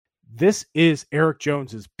this is Eric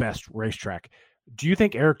Jones's best racetrack. Do you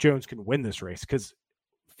think Eric Jones can win this race? Because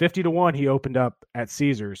 50-1, he opened up at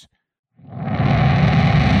Caesars.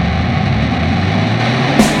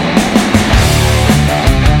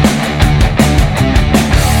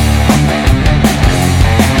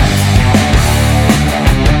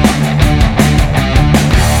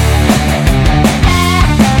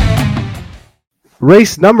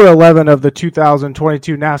 Race number 11 of the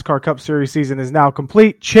 2022 NASCAR Cup Series season is now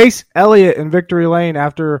complete. Chase Elliott in victory lane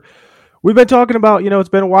after we've been talking about, it's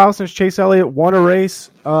been a while since Chase Elliott won a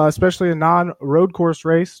race, especially a non-road course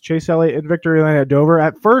race. Chase Elliott in victory lane at Dover.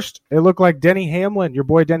 At first, it looked like Denny Hamlin, your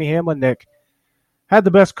boy Denny Hamlin, Nick, had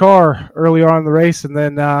the best car early on in the race, and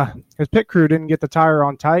then his pit crew didn't get the tire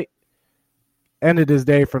on tight. Ended his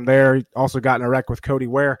day from there. He also got in a wreck with Cody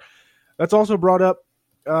Ware. That's also brought up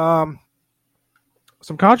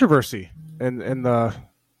some controversy in the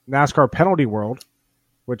NASCAR penalty world,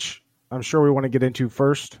 which I'm sure we want to get into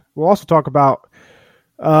first. We'll also talk about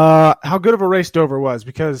how good of a race Dover was,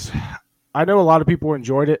 because I know a lot of people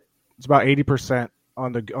enjoyed it. It's about 80%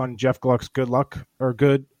 on Jeff Gluck's good luck or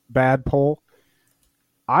good bad poll.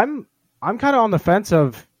 I'm kind of on the fence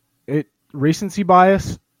of it, recency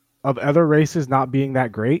bias of other races not being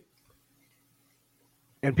that great,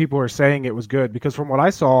 and people are saying it was good because from what I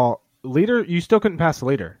saw, leader, you still couldn't pass the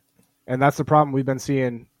leader. And that's the problem we've been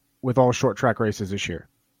seeing with all short track races this year.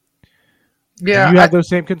 Yeah. Do you have those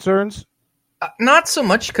same concerns? Not so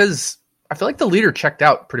much, because I feel like the leader checked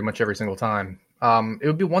out pretty much every single time. It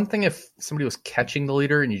would be one thing if somebody was catching the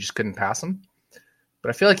leader and you just couldn't pass them. But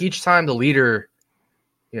I feel like each time the leader,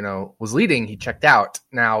 was leading, he checked out.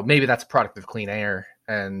 Now, maybe that's a product of clean air.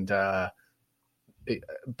 And,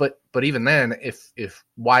 but even then, if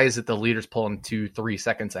why is it the leader's pulling 2-3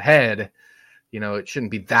 seconds ahead? It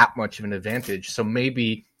shouldn't be that much of an advantage. So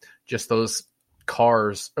maybe just those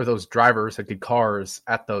cars or those drivers had good cars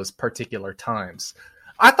at those particular times.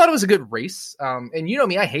 I thought it was a good race. And you know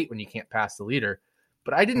me, I hate when you can't pass the leader,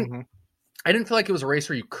 but I didn't feel like it was a race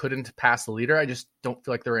where you couldn't pass the leader. I just don't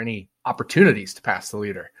feel like there were any opportunities to pass the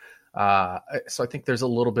leader. So I think there's a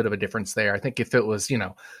little bit of a difference there. I think if it was,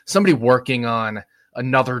 somebody working on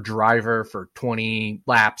another driver for 20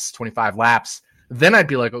 laps, 25 laps, then I'd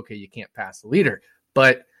be like, okay, you can't pass the leader.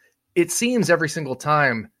 But it seems every single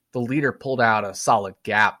time the leader pulled out a solid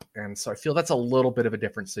gap. And so I feel that's a little bit of a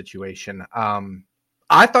different situation.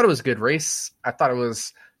 I thought it was a good race. I thought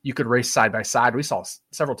you could race side by side. We saw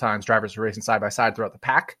several times drivers were racing side by side throughout the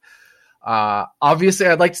pack. Obviously,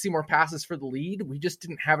 I'd like to see more passes for the lead. We just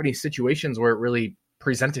didn't have any situations where it really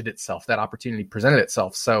presented itself. That opportunity presented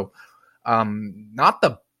itself. So not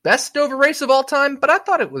the best Dover race of all time, but I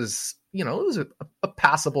thought it was, it was a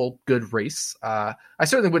passable, good race. I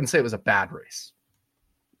certainly wouldn't say it was a bad race.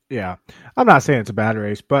 Yeah, I'm not saying it's a bad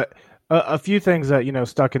race, but a few things that,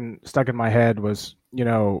 stuck in my head was,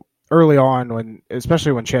 early on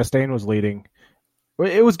especially when Chastain was leading,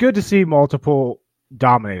 it was good to see multiple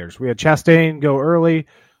dominators. We had Chastain go early,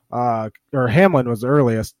 or Hamlin was the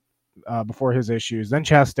earliest before his issues. Then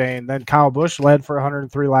Chastain, then Kyle Busch led for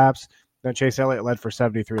 103 laps. Then Chase Elliott led for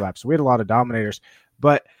 73 laps. So we had a lot of dominators.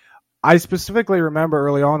 But I specifically remember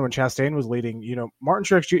early on when Chastain was leading, Martin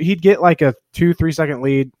Truex Jr., he'd get like a 2-3 second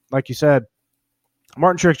lead. Like you said,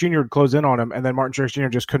 Martin Truex Jr. would close in on him, and then Martin Truex Jr.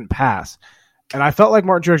 just couldn't pass. And I felt like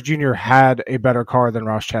Martin Truex Jr. had a better car than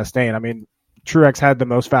Ross Chastain. I mean, Truex had the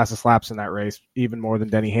most fastest laps in that race, even more than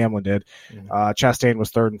Denny Hamlin did. Chastain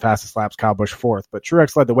was third in fastest laps, Kyle Busch fourth, but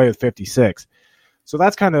Truex led the way with 56. So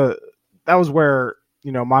that was where,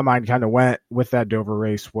 my mind kind of went with that Dover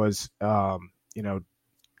race was, I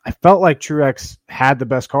felt like Truex had the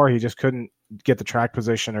best car. He just couldn't get the track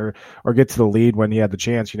position or get to the lead when he had the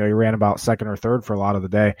chance. He ran about second or third for a lot of the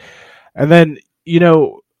day. And then,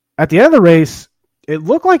 at the end of the race, it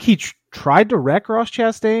looked like he tried to wreck Ross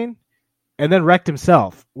Chastain and then wrecked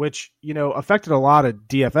himself, which, affected a lot of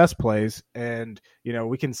DFS plays. And,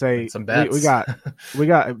 we can say some bets. we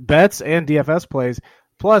got bets and DFS plays.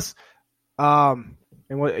 Plus, and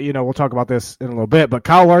we'll talk about this in a little bit, but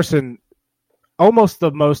Kyle Larson, almost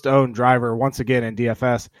the most owned driver once again in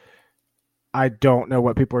DFS. I don't know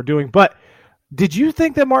what people are doing, but did you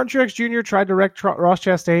think that Martin Truex Jr. tried to wreck Ross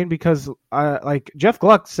Chastain? Because Jeff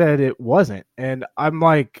Gluck said it wasn't, and I'm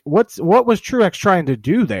like, what was Truex trying to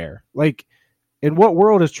do there? Like, in what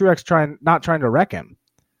world is Truex not trying to wreck him?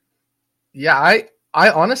 Yeah, I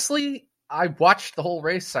honestly, I watched the whole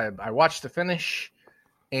race. I watched the finish,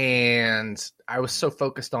 and I was so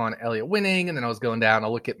focused on Elliott winning, and then I was going down to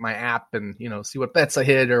look at my app and, see what bets I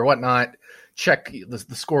hit or whatnot, check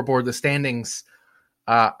the scoreboard, the standings.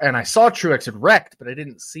 And I saw Truex had wrecked, but I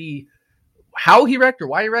didn't see how he wrecked or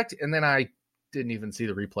why he wrecked, and then I didn't even see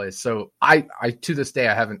the replays. So I to this day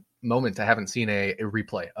I haven't seen a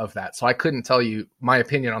replay of that, so I couldn't tell you my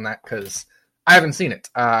opinion on that because I haven't seen it.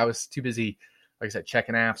 I was too busy, like I said,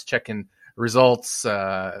 checking apps, checking results,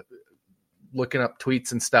 looking up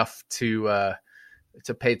tweets and stuff to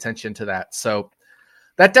pay attention to that. So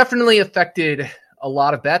that definitely affected a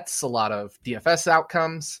lot of bets, a lot of DFS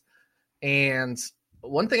outcomes. And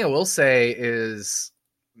one thing I will say is,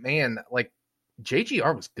 man, like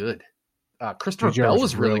JGR was good. Christopher Bell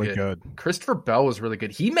was really good. Christopher Bell was really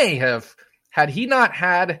good. He may have, had he not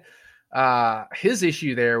had his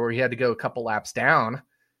issue there where he had to go a couple laps down,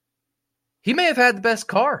 he may have had the best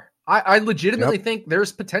car. I legitimately think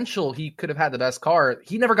there's potential he could have had the best car.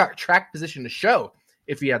 He never got track position to show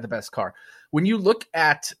if he had the best car. When you look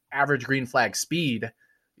at average green flag speed,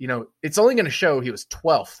 you know, it's only going to show he was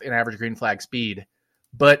 12th in average green flag speed,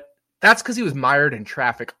 but that's because he was mired in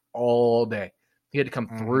traffic all day. He had to come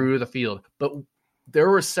through the field, but there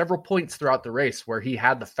were several points throughout the race where he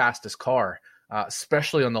had the fastest car,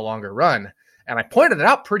 especially on the longer run. And I pointed it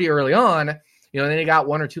out pretty early on, you know, and then he got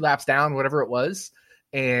 1 or 2 laps down, whatever it was.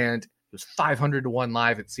 And it was 500 to 1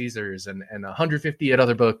 live at Caesars and 150 at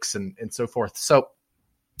other books and so forth. So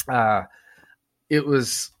it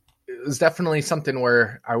was definitely something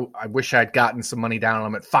where I wish I'd gotten some money down on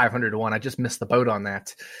him at 500 to 1. I just missed the boat on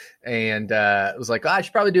that. And it was like, I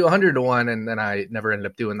should probably do 100 to 1. And then I never ended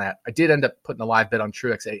up doing that. I did end up putting a live bet on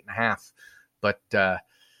Truex 8.5. But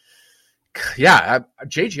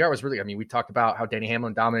JGR was really, I mean, we talked about how Denny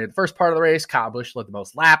Hamlin dominated the first part of the race. Kyle Busch led the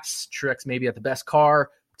most laps. Truex maybe had the best car.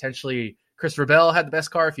 Potentially Christopher Bell had the best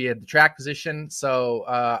car if he had the track position. So,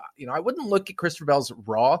 I wouldn't look at Christopher Bell's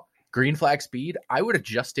raw green flag speed. I would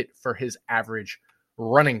adjust it for his average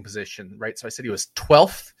running position, right? So I said he was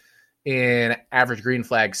 12th in average green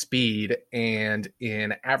flag speed and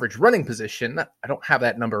in average running position. I don't have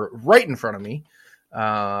that number right in front of me.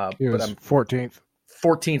 He was 14th.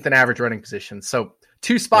 14th in average running position. So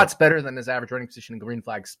 2 spots better than his average running position in green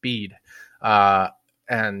flag speed.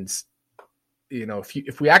 And, you know,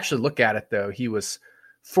 if we actually look at it, though, he was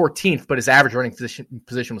 14th, but his average running position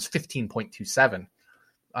was 15.27.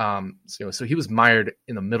 So he was mired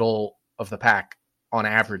in the middle of the pack on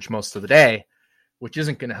average most of the day, which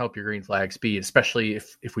isn't going to help your green flag speed, especially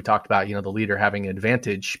if we talked about, you know, the leader having an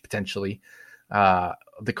advantage potentially.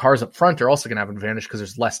 The cars up front are also going to have an advantage because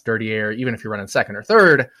there's less dirty air, even if you're running second or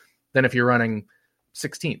third, than if you're running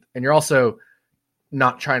 16th. And you're also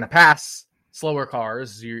not trying to pass slower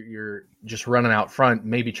cars. You're just running out front,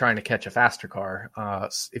 maybe trying to catch a faster car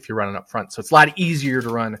if you're running up front. So it's a lot easier to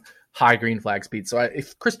run high green flag speed. So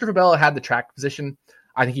if Christopher Bell had the track position,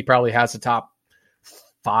 I think he probably has the top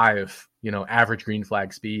 5, average green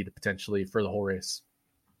flag speed potentially for the whole race.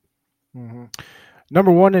 Mm-hmm.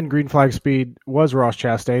 Number 1 in green flag speed was Ross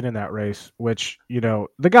Chastain in that race, which, the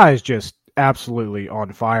guy is just absolutely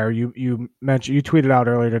on fire. You mentioned, you tweeted out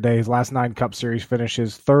earlier today, his last 9 Cup Series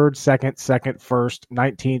finishes 3rd, 2nd, 1st,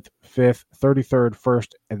 19th, 5th, 33rd, 1st,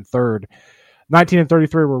 and 3rd. 19 and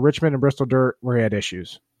 33 were Richmond and Bristol Dirt, where he had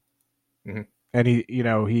issues. Mm-hmm. And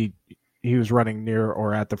he was running near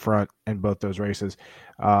or at the front in both those races.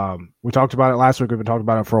 We talked about it last week. We've been talking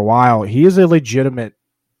about it for a while. He is a legitimate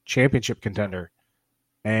championship contender.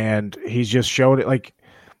 And he's just showed it. Like,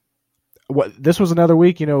 this was another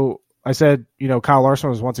week, I said, Kyle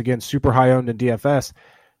Larson was once again super high owned in DFS.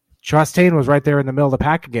 Chastain was right there in the middle of the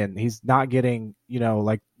pack again. He's not getting,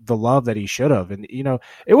 like the love that he should have. And,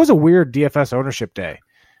 it was a weird DFS ownership day.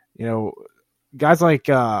 Guys like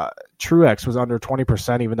Truex was under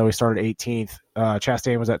 20%, even though he started 18th.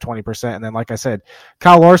 Chastain was at 20%. And then, like I said,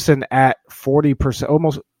 Kyle Larson at 40%,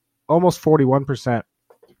 almost 41%.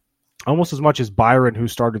 Almost as much as Byron, who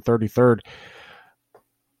started 33rd.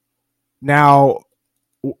 Now,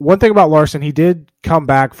 one thing about Larson, he did come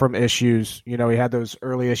back from issues. He had those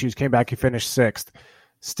early issues, came back, he finished 6th.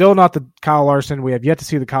 Still not the Kyle Larson. We have yet to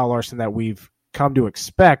see the Kyle Larson that we've come to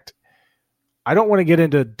expect. I don't want to get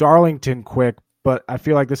into Darlington quick, but I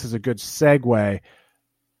feel like this is a good segue.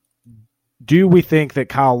 Do we think that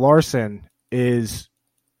Kyle Larson is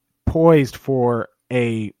poised for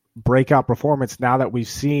a breakout performance now that we've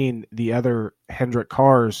seen the other Hendrick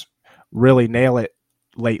cars really nail it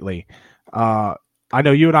lately? I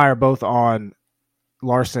know you and I are both on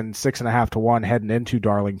Larson 6.5 to 1 heading into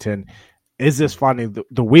Darlington. Is this finally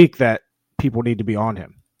the week that people need to be on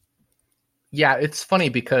him? Yeah, it's funny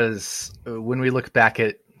because when we look back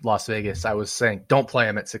at Las Vegas, I was saying, don't play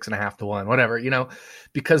him at 6.5 to 1, whatever,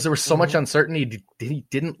 because there was so much uncertainty. He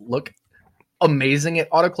didn't look amazing at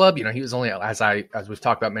Auto Club. He was only, as we've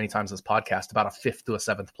talked about many times in this podcast, about a 5th to a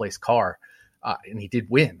 7th place car, and he did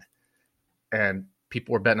win. and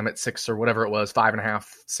people were betting him at 6 or whatever it was, 5.5,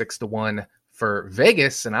 6 to 1 for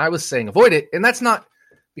Vegas. And I was saying avoid it. And that's not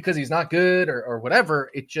because he's not good or whatever.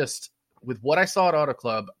 It just, with what I saw at Auto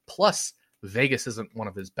Club, plus Vegas isn't one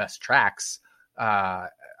of his best tracks. I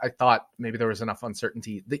thought maybe there was enough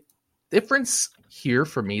uncertainty. The difference here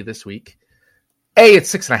for me this week,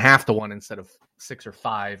 it's 6.5 to 1 instead of 6 or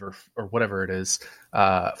 5 or whatever it is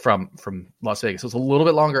from Las Vegas. So it's a little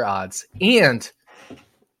bit longer odds. And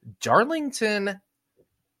Darlington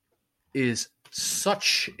is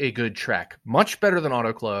such a good track, much better than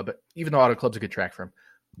Auto Club, even though Auto Club's a good track for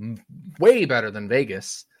him, way better than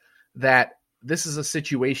Vegas, that this is a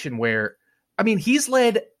situation where, I mean, he's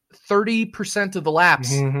led 30% of the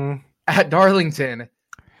laps at Darlington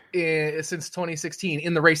since 2016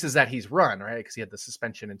 in the races that he's run, right? Because he had the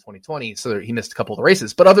suspension in 2020, so he missed a couple of the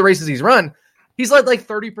races. But other races he's run, he's led like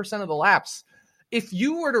 30% of the laps. If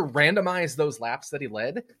you were to randomize those laps that he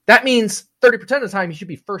led, that means 30% of the time he should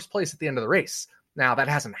be first place at the end of the race. Now, that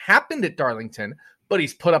hasn't happened at Darlington, but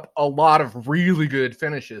he's put up a lot of really good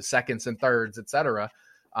finishes, seconds and thirds, etc.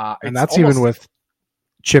 And that's almost, even with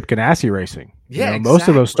Chip Ganassi racing. Yeah, exactly. Most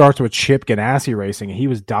of those starts with Chip Ganassi racing. He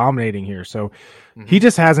was dominating here. So he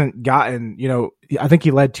just hasn't gotten, I think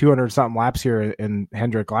he led 200-something laps here in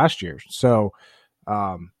Hendrick last year. So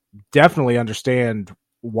definitely understand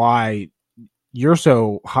why you were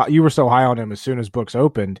so high on him as soon as books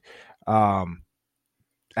opened at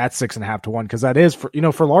 6.5 to 1, because that is for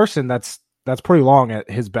Larson, that's pretty long at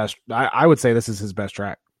his best. I would say this is his best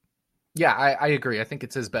track. Yeah, I agree. I think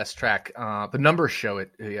it's his best track. The numbers show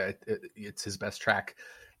it. Yeah, it's his best track.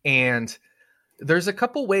 And there's a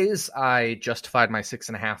couple ways I justified my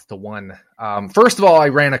 6.5 to 1. First of all, I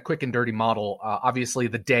ran a quick and dirty model. Obviously,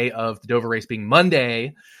 the day of the Dover race being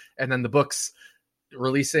Monday, and then the books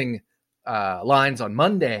releasing lines on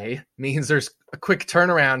Monday means there's a quick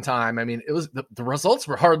turnaround time. I mean, it was the results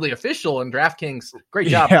were hardly official, and DraftKings, great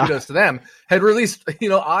job, kudos to them, had released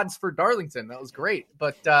odds for Darlington. That was great.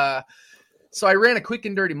 But so I ran a quick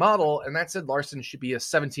and dirty model, and that said Larson should be a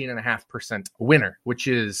 17.5% winner, which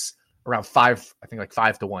is around 5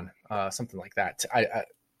 to 1, something like that.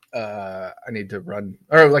 I need to run,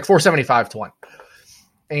 or like 475 to 1,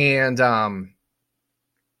 and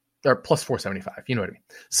or plus 475. You know what I mean?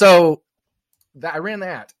 So I ran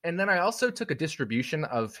that. And then I also took a distribution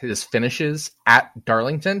of his finishes at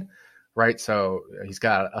Darlington, right? So he's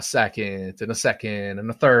got a second and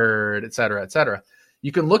a third, et cetera, et cetera.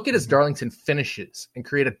 You can look at his Darlington finishes and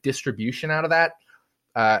create a distribution out of that.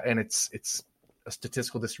 And it's a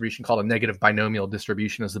statistical distribution called a negative binomial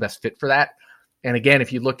distribution is the best fit for that. And again,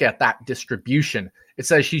 if you look at that distribution, it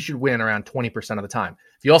says she should win around 20% of the time.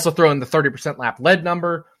 If you also throw in the 30% lap lead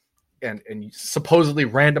number, and you supposedly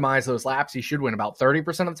randomize those laps, he should win about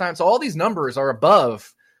 30% of the time. So all these numbers are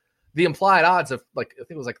above the implied odds of, like, I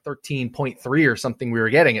think it was like 13.3 or something we were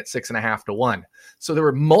getting at 6.5 to 1. So there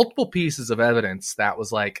were multiple pieces of evidence that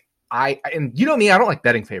was like, and you know me, I don't like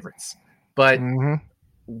betting favorites, but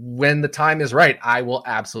when the time is right, I will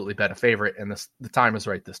absolutely bet a favorite, and the time is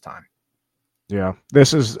right this time. Yeah,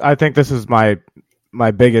 I think this is my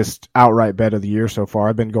biggest outright bet of the year so far.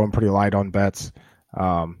 I've been going pretty light on bets.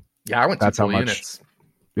 Yeah, I went to full units.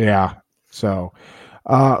 Yeah. So,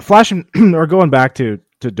 flashing or going back to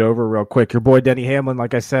Dover real quick, your boy Denny Hamlin,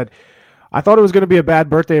 like I said, I thought it was going to be a bad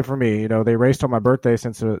birthday for me. They raced on my birthday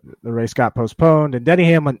since the race got postponed. And Denny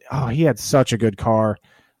Hamlin, he had such a good car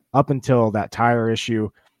up until that tire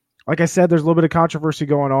issue. Like I said, there's a little bit of controversy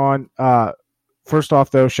going on. First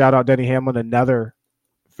off, though, shout out Denny Hamlin, another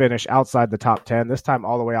finish outside the top 10, this time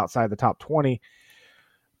all the way outside the top 20.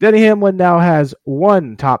 Denny Hamlin now has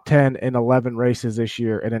one top 10 in 11 races this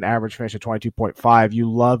year and an average finish of 22.5.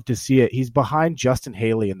 You love to see it. He's behind Justin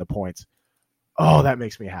Haley in the points. Oh, that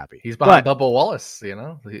makes me happy. He's behind Bubba Wallace,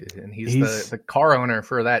 and he's the car owner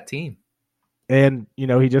for that team. And,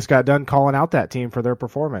 he just got done calling out that team for their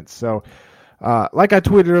performance. So, like I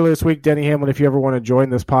tweeted earlier this week, Denny Hamlin, if you ever want to join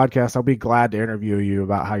this podcast, I'll be glad to interview you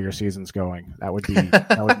about how your season's going. That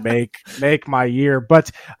would make my year. But,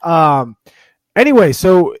 anyway,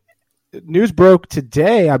 so news broke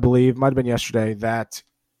today, I believe, might have been yesterday, that,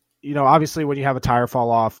 obviously when you have a tire fall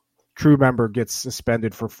off, crew member gets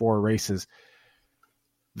suspended for 4 races.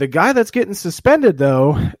 The guy that's getting suspended,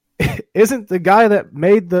 though, isn't the guy that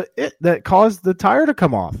that caused the tire to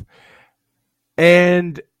come off.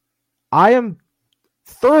 And I am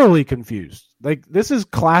thoroughly confused. Like, this is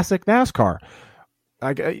classic NASCAR.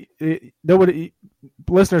 Like, nobody,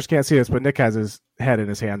 listeners can't see this, but Nick has his head in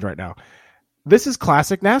his hands right now. This is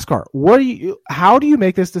classic NASCAR. How do you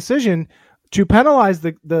make this decision to penalize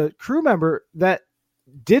the crew member that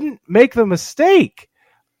didn't make the mistake?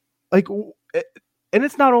 Like, and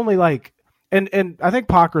it's not only like, and I think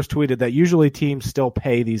Pockers tweeted that usually teams still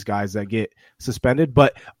pay these guys that get suspended,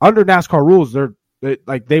 but under NASCAR rules,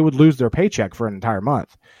 they would lose their paycheck for an entire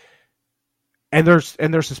month. And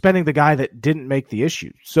they're suspending the guy that didn't make the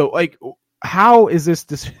issue. So like, how is this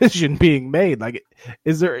decision being made? Like,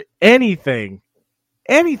 is there anything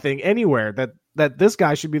anywhere that this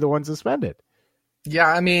guy should be the one suspended? Yeah,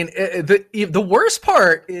 I mean, the worst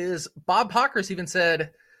part is Bob Pockers even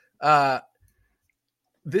said,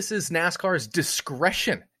 this is NASCAR's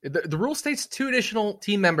discretion. The rule states 2 additional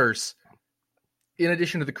team members, in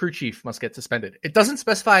addition to the crew chief, must get suspended. It doesn't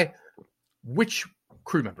specify which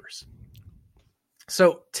crew members.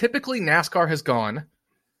 So typically NASCAR has gone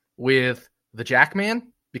with the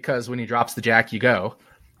jackman, because when he drops the jack, you go,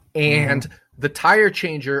 and the tire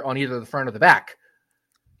changer on either the front or the back.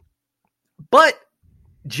 But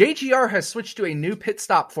JGR has switched to a new pit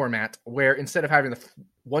stop format where instead of having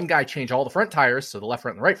one guy change all the front tires, so the left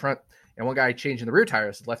front and the right front, and one guy changing the rear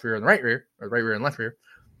tires, the left rear and the right rear, or the right rear and left rear,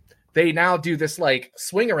 they now do this like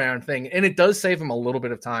swing around thing, and it does save them a little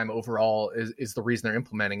bit of time overall is the reason they're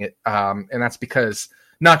implementing it. And that's because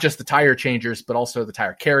not just the tire changers, but also the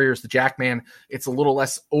tire carriers, the jackman, it's a little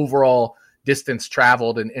less overall distance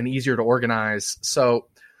traveled and easier to organize. So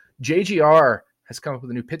JGR has come up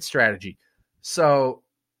with a new pit strategy. So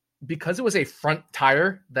because it was a front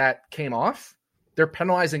tire that came off, they're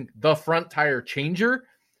penalizing the front tire changer,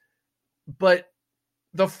 but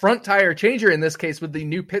the front tire changer in this case with the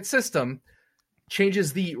new pit system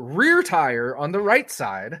changes the rear tire on the right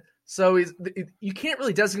side. So you can't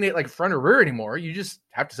really designate like front or rear anymore. You just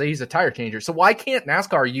have to say he's a tire changer. So why can't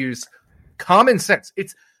NASCAR use common sense?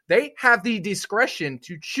 They have the discretion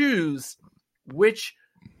to choose which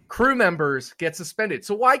crew members get suspended.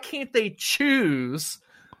 So why can't they choose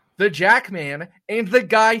the jackman and the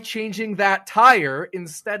guy changing that tire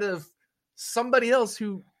instead of somebody else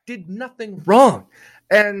who did nothing wrong?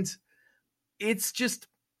 And it's just,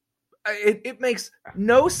 it makes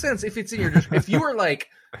no sense if it's in your, if you were like,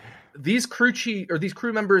 these crew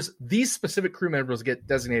members, these specific crew members get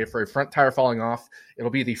designated for a front tire falling off.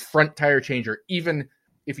 It'll be the front tire changer, even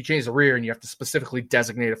if you change the rear and you have to specifically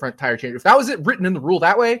designate a front tire changer. If that was it written in the rule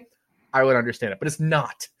that way, I would understand it, but it's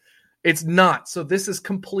not. It's not. So this is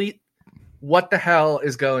complete. What the hell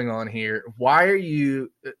is going on here? Why are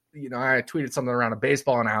you, I tweeted something around a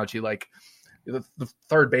baseball analogy, like the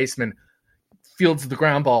third baseman fields the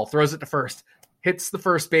ground ball, throws it to first, hits the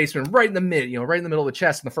first baseman right in the right in the middle of the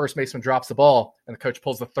chest, and the first baseman drops the ball, and the coach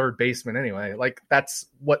pulls the third baseman anyway. Like, that's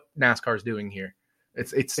what NASCAR is doing here.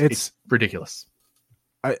 It's ridiculous.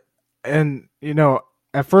 At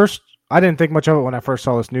first, I didn't think much of it when I first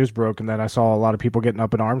saw this news broke, and then I saw a lot of people getting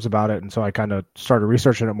up in arms about it, and so I kind of started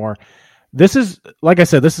researching it more. This is, like I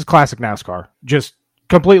said, this is classic NASCAR, just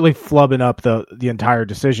completely flubbing up the entire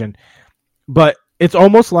decision. But it's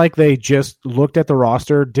almost like they just looked at the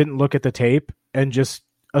roster, didn't look at the tape, and just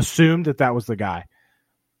assumed that was the guy.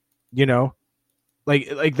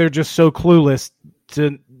 Like they're just so clueless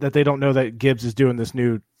that they don't know that Gibbs is doing this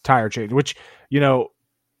new tire change, which,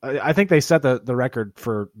 I think they set the record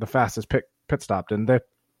for the fastest pit stop, didn't they?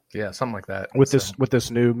 Yeah, something like that. With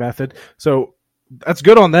this new method. So that's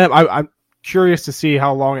good on them. I'm curious to see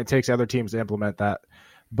how long it takes other teams to implement that.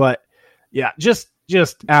 But yeah, just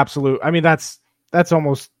absolute. I mean, that's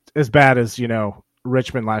almost as bad as,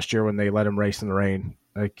 Richmond last year when they let him race in the rain.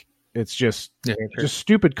 Like, it's just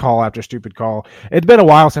stupid call after stupid call. It's been a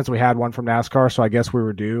while since we had one from NASCAR, so I guess we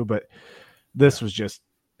were due, but this was just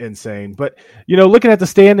insane. But, looking at the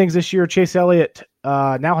standings this year, Chase Elliott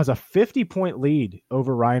now has a 50-point lead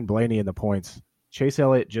over Ryan Blaney in the points. Chase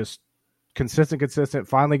Elliott just consistent,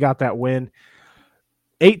 finally got that win.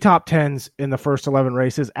 8 top 10s in the first 11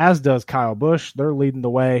 races, as does Kyle Busch. They're leading the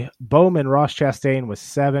way. Bowman, Ross Chastain with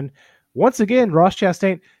 7. Once again, Ross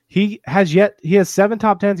Chastain, he has 7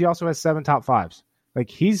 top 10s. He also has 7 top 5s. Like,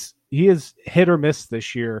 he is hit or miss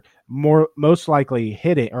this year, most likely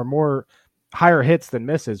hitting or more higher hits than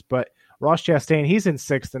misses. But Ross Chastain, he's in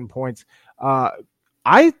 6th in points.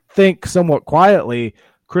 I think somewhat quietly,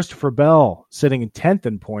 Christopher Bell sitting in 10th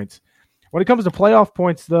in points. When it comes to playoff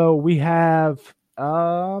points, though, we have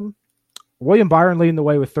William Byron leading the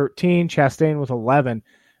way with 13, Chastain with 11.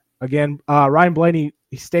 Again, Ryan Blaney,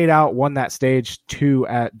 he stayed out, won that stage 2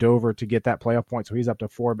 at Dover to get that playoff point, so he's up to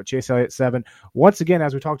 4, but Chase Elliott 7. Once again,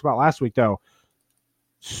 as we talked about last week, though,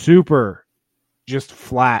 super just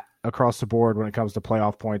flat across the board when it comes to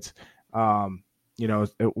playoff points,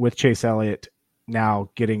 with Chase Elliott now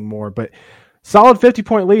getting more. But solid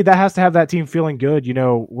 50-point lead, that has to have that team feeling good.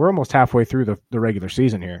 We're almost halfway through the regular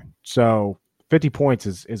season here, so 50 points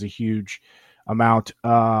is a huge amount.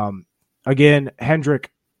 Again,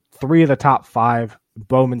 Hendrick, 3 of the top 5.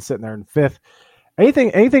 Bowman sitting there in 5th.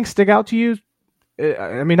 Anything stick out to you?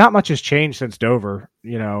 I mean, not much has changed since Dover.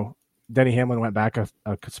 Denny Hamlin went back a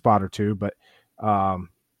spot or two, but I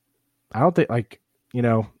don't think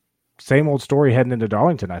same old story heading into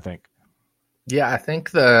Darlington, I think. Yeah, I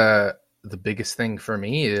think the biggest thing for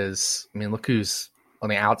me is, I mean, look who's on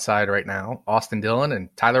the outside right now. Austin Dillon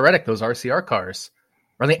and Tyler Reddick, those RCR cars,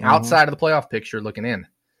 are on the outside of the playoff picture looking in.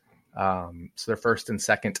 So they're first and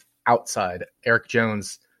second outside. Eric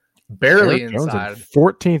Jones barely inside.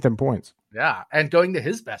 14th in points. Yeah, and going to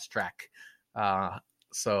his best track.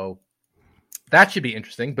 So that should be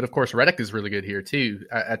interesting. But, of course, Reddick is really good here, too,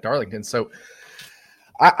 at Darlington. So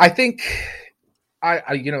I think,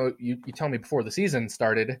 you tell me before the season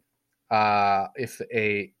started, if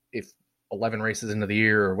 11 races into the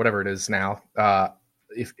year or whatever it is now,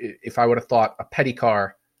 if I would have thought a Petty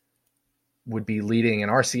car would be leading an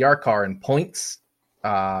RCR car in points,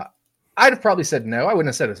 I'd have probably said no. I wouldn't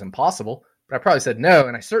have said it's impossible, but I probably said no,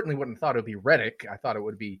 and I certainly wouldn't have thought it would be Reddick. I thought it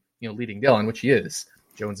would be leading Dillon, which he is.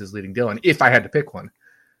 Jones is leading Dillon, if I had to pick one.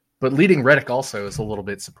 But leading Reddick also is a little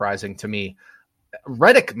bit surprising to me.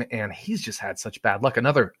 Reddick, man, he's just had such bad luck.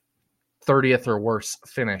 Another 30th or worse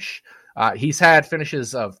finish. He's had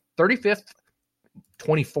finishes of 35th,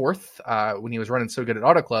 24th when he was running so good at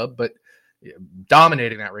Auto Club, but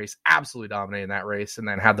dominating that race, absolutely dominating that race, and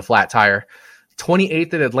then had the flat tire.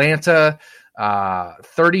 28th at Atlanta,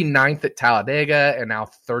 39th at Talladega, and now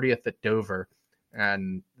 30th at Dover.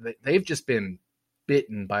 And they've just been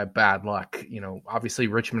bitten by bad luck. Obviously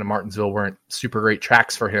Richmond and Martinsville weren't super great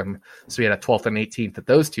tracks for him, so he had a 12th and 18th at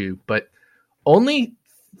those two, but only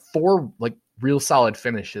 4 real solid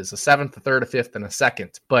finishes, a 7th, a 3rd, a 5th, and a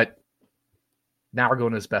 2nd. But now we're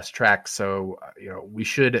going to his best track, so we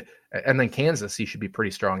should, and then Kansas he should be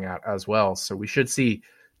pretty strong out as well. So we should see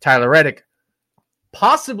Tyler Reddick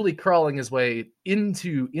possibly crawling his way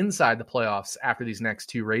inside the playoffs after these next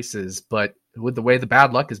 2 races. But with the way the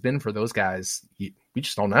bad luck has been for those guys, we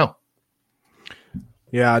just don't know.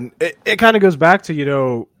 Yeah, it kind of goes back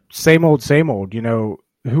to, same old.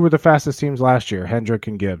 Who were the fastest teams last year? Hendrick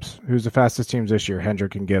and Gibbs. Who's the fastest teams this year?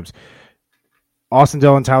 Hendrick and Gibbs. Austin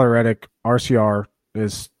Dillon, Tyler Reddick, RCR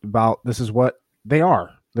this is what they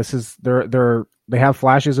are. This is they have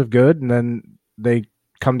flashes of good, and then they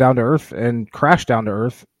come down to earth and crash down to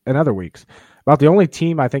earth in other weeks. About the only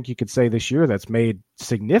team I think you could say this year that's made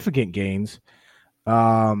significant gains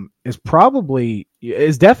is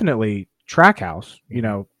definitely Trackhouse.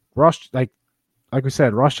 Ross, like we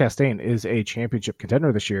said, Ross Chastain is a championship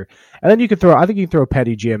contender this year. And then you can throw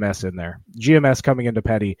Petty GMS in there. GMS coming into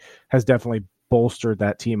Petty has definitely bolstered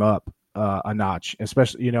that team up a notch,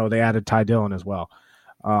 especially, they added Ty Dillon as well.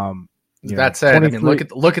 That said, I mean, look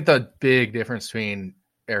at the big difference between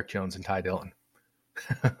Eric Jones and Ty Dillon.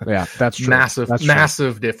 Yeah, that's true.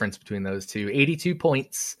 Massive difference between those two. 82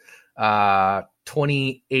 points,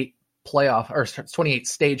 28 playoff or 28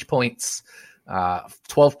 stage points,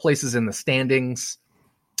 12 places in the standings.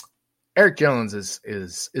 Eric Jones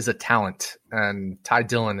is a talent, and Ty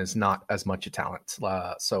Dillon is not as much a talent.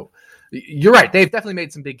 So you're right; they've definitely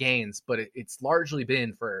made some big gains, but it's largely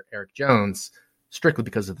been for Eric Jones strictly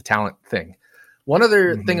because of the talent thing. One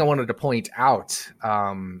other thing I wanted to point out,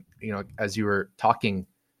 as you were talking,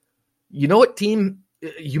 what team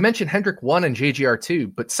you mentioned? Hendrick 1 and JGR 2,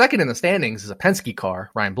 but second in the standings is a Penske car,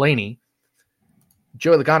 Ryan Blaney.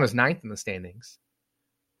 Joey Logano's 9th in the standings,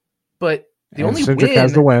 but the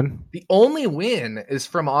only win is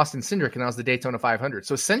from Austin Cindric, and that was the Daytona 500.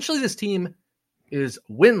 So essentially, this team is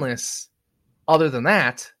winless. Other than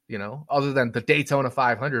that, other than the Daytona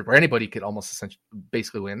 500, where anybody could almost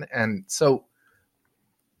basically win, and so.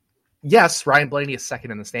 Yes, Ryan Blaney is second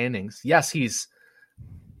in the standings. Yes, he's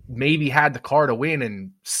maybe had the car to win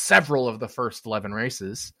in several of the first 11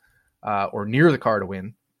 races, or near the car to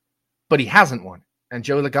win, but he hasn't won. And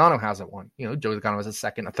Joey Logano hasn't won. Joey Logano has a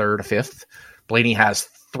 2nd, a 3rd, a 5th. Blaney has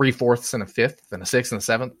 3/4 and a 5th, and a 6th and a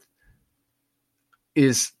 7th.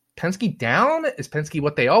 Is Penske down? Is Penske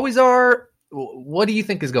what they always are? What do you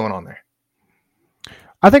think is going on there?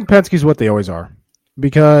 I think Penske's what they always are.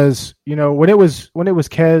 Because, when it was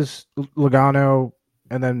Kez, Logano,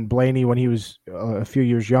 and then Blaney when he was a few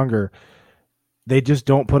years younger, they just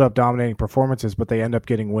don't put up dominating performances, but they end up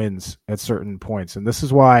getting wins at certain points. And this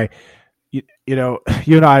is why, you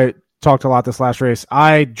and I talked a lot this last race.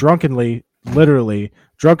 I literally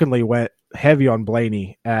drunkenly went heavy on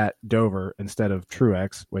Blaney at Dover instead of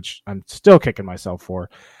Truex, which I'm still kicking myself for.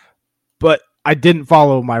 But I didn't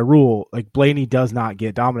follow my rule. Like, Blaney does not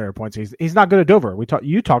get dominator points. He's not good at Dover.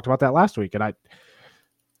 You talked about that last week, and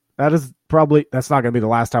that's not going to be the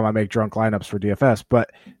last time I make drunk lineups for DFS,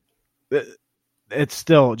 but it's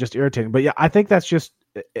still just irritating. But yeah, I think that's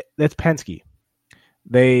Penske.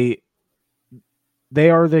 They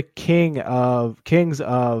are the kings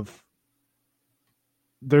of.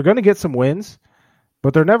 They're going to get some wins,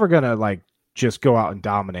 but they're never going to like just go out and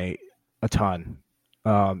dominate a ton.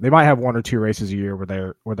 They might have one or two races a year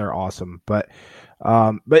where they're awesome, but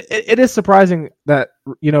it is surprising that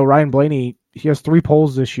Ryan Blaney, he has 3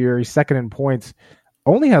 poles this year. He's second in points,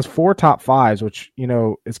 only has 4 top 5s, which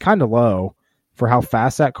is kind of low for how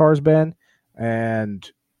fast that car's been,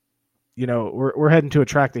 and we're heading to a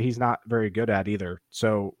track that he's not very good at either.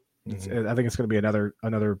 So I think it's going to be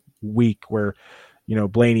another week where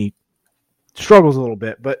Blaney struggles a little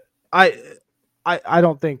bit, but I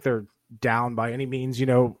don't think they're down by any means.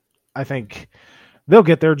 I think they'll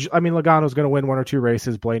get there. I mean, Logano's going to win 1 or 2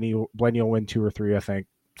 races. Blaney will win 2 or 3, I think,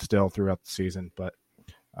 still throughout the season. But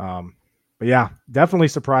yeah, definitely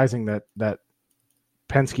surprising that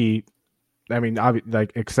Penske, I mean,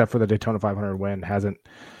 like except for the Daytona 500 win, hasn't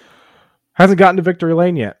gotten to victory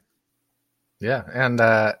lane yet. Yeah, and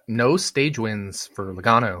no stage wins for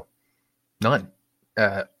Logano, none.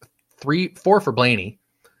 4 for Blaney,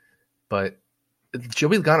 but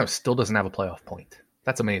Joey Logano still doesn't have a playoff point.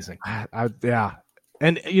 That's amazing. Yeah.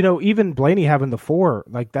 And, even Blaney having the 4,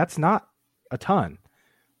 like, that's not a ton.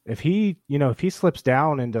 If he slips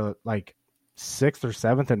down into like 6th or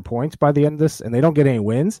 7th in points by the end of this and they don't get any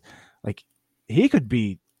wins, like, he could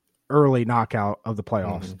be early knockout of the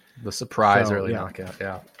playoffs. The surprise early knockout.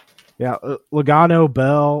 Yeah. Yeah. Logano,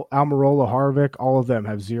 Bell, Almirola, Harvick, all of them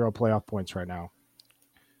have 0 playoff points right now.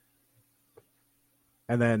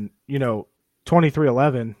 And then,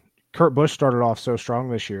 23-11, Kurt Busch started off so strong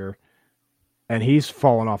this year, and he's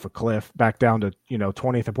fallen off a cliff back down to,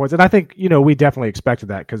 20th in points. And I think, we definitely expected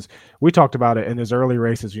that because we talked about it in his early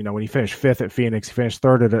races, when he finished 5th at Phoenix, he finished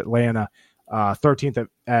 3rd at Atlanta, 13th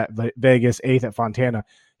at Vegas, 8th at Fontana.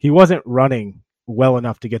 He wasn't running well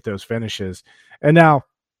enough to get those finishes. And now,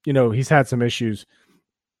 he's had some issues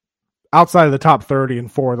outside of the top 30 in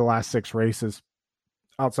 4 of the last 6 races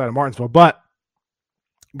outside of Martinsville. But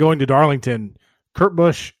going to Darlington, Kurt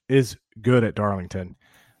Busch is good at Darlington.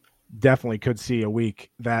 Definitely could see a week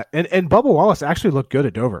that, and Bubba Wallace actually looked good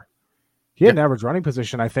at Dover. He had an average running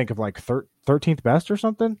position, I think, of like 13th best or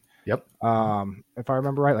something. Yep. If I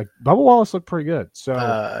remember right, like Bubba Wallace looked pretty good. So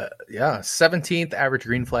 17th average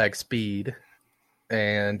green flag speed,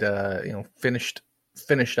 and finished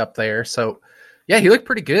up there. So yeah, he looked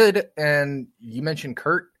pretty good. And you mentioned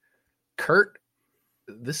Kurt.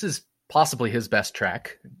 This is possibly his best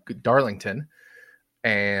track, Darlington.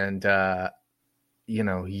 And, you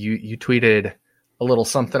tweeted a little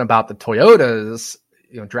something about the Toyotas,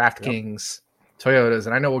 DraftKings Toyotas.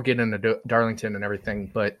 And I know we'll get into Darlington and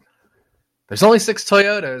everything, but there's only 6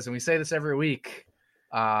 Toyotas. And we say this every week.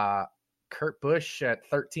 Kurt Busch at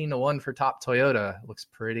 13-1 for top Toyota looks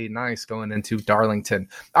pretty nice going into Darlington.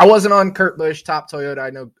 I wasn't on Kurt Busch top Toyota. I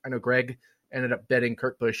know Greg ended up betting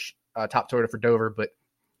Kurt Busch top Toyota for Dover, but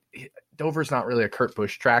Dover's not really a Kurt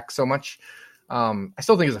Busch track so much. I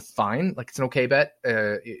still think it's it's an okay bet.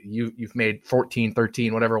 You've made 14,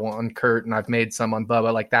 13, whatever on Kurt, and I've made some on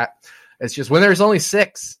Bubba like that. It's just when there's only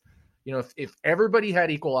 6, if everybody had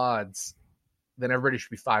equal odds, then everybody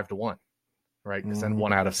should be 5-1, right? Because then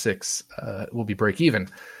 1 out of 6 will be break even.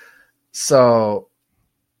 So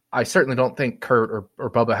I certainly don't think Kurt or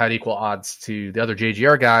Bubba had equal odds to the other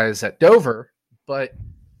JGR guys at Dover, but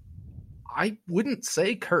I wouldn't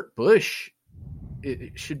say Kurt Busch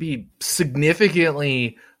it should be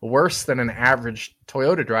significantly worse than an average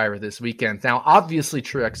Toyota driver this weekend. Now, obviously,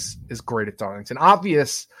 Truex is great at Darlington.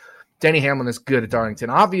 Obvious, Denny Hamlin is good at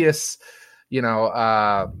Darlington. Obvious,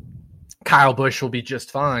 Kyle Busch will be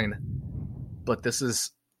just fine. But this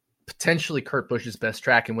is potentially Kurt Busch's best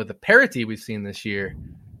track. And with the parity we've seen this year,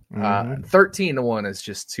 13-1 is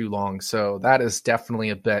just too long. So that is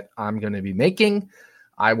definitely a bet I'm going to be making.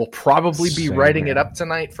 I will probably be writing it up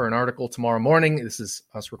tonight for an article tomorrow morning. This is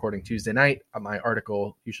us recording Tuesday night. My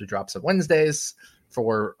article usually drops on Wednesdays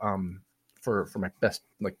for my best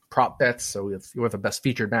prop bets. So we have a best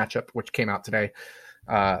featured matchup, which came out today,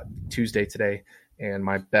 Tuesday today, and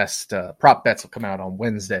my best prop bets will come out on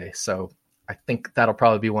Wednesday. So I think that'll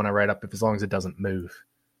probably be one I write up as long as it doesn't move.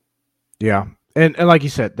 Yeah, and like you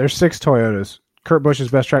said, there's 6 Toyotas. Kurt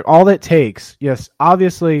Busch's best track. All it takes, yes,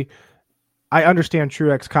 obviously. I understand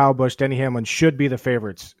Truex, Kyle Busch, Denny Hamlin should be the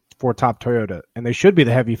favorites for top Toyota, and they should be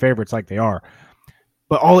the heavy favorites like they are.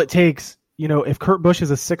 But all it takes, if Kurt Busch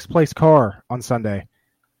is a 6th place car on Sunday,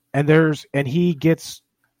 and he gets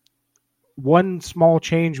one small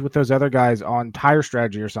change with those other guys on tire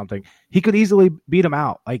strategy or something, he could easily beat them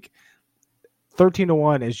out. Like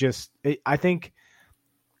 13-1 is just, I think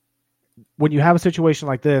when you have a situation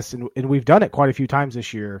like this, and we've done it quite a few times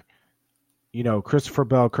this year, you know, Christopher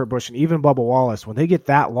Bell, Kurt Busch, and even Bubba Wallace, when they get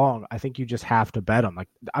that long, I think you just have to bet them. Like,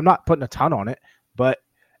 I'm not putting a ton on it, but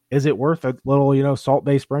is it worth a little, you know,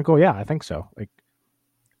 salt-based sprinkle? Yeah, I think so. Like,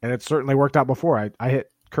 and it's certainly worked out before. I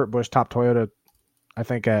hit Kurt Busch top Toyota, I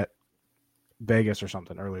think at Vegas or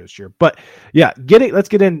something earlier this year. But yeah, let's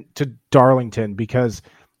get into Darlington, because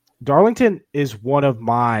Darlington is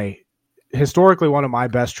historically one of my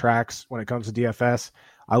best tracks when it comes to DFS.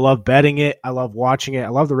 I love betting it. I love watching it. I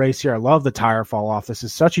love the race here. I love the tire fall off. This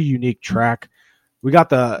is such a unique track. We got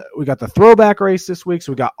the throwback race this week,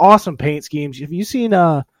 so we got awesome paint schemes. Have you seen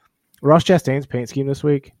Ross Chastain's paint scheme this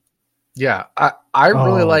week? Yeah, I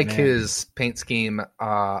really like his paint scheme,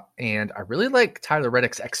 and I really like Tyler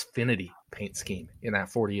Reddick's Xfinity paint scheme in that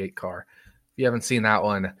 48 car. If you haven't seen that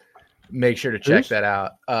one, make sure to check that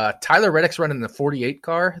out. Tyler Reddick's running the 48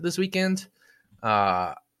 car this weekend.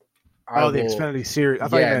 The Xfinity series. I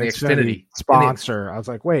thought you meant the Xfinity sponsor. I was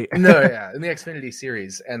like, wait. No, yeah, in the Xfinity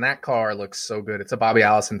series, and that car looks so good. It's a Bobby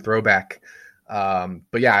Allison throwback.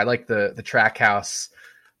 But yeah, I like the Trackhouse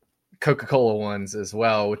Coca-Cola ones as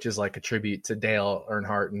well, which is like a tribute to Dale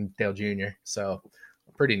Earnhardt and Dale Jr. So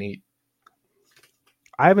pretty neat.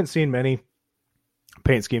 I haven't seen many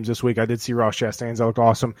paint schemes this week. I did see Ross Chastain's. That looked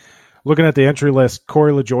awesome. Looking at the entry list,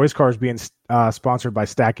 Corey LaJoie's car is being sponsored by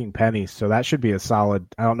Stacking Pennies, so that should be a solid.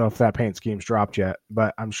 I don't know if that paint scheme's dropped yet,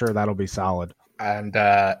 but I'm sure that'll be solid. And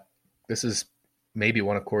this is maybe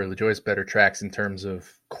one of Corey LaJoie's better tracks in terms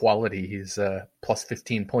of quality. He's plus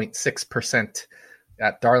 15.6%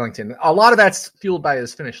 at Darlington. A lot of that's fueled by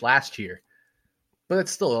his finish last year, but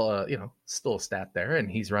it's still still a stat there, and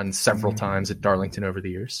he's run several times at Darlington over the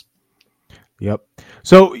years. Yep.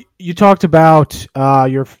 So you talked about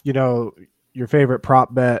your favorite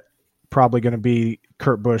prop bet, probably going to be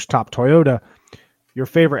Kurt Busch top Toyota. Your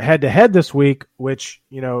favorite head-to-head this week, which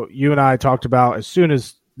you and I talked about as soon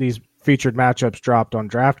as these featured matchups dropped on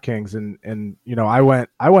DraftKings, and I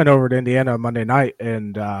went over to Indiana Monday night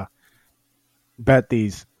and bet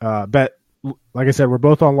these. Like I said, we're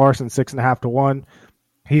both on Larson 6.5 to 1.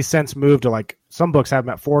 He's since moved to, like, some books have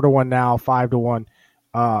him at 4 to 1 now, 5 to 1.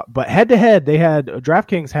 But head to head,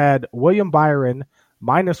 DraftKings had William Byron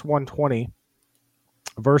minus 120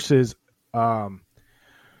 versus Ryan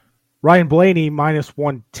Blaney minus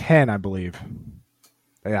 110, I believe.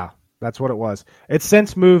 Yeah, that's what it was. It's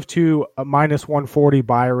since moved to a minus 140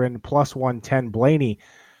 Byron, plus 110 Blaney.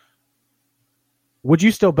 Would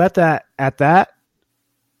you still bet that at that?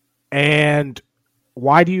 And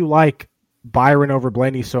why do you like Byron over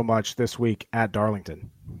Blaney so much this week at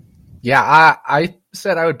Darlington? Yeah, I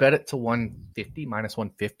said I would bet it to 150, minus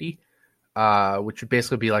 150, which would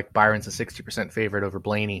basically be like Byron's a 60% favorite over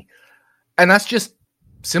Blaney. And that's just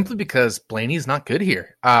simply because Blaney's not good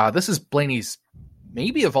here. This is Blaney's,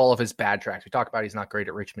 maybe of all of his bad tracks. We talk about he's not great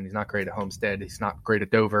at Richmond. He's not great at Homestead. He's not great at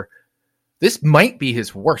Dover. This might be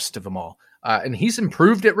his worst of them all. And he's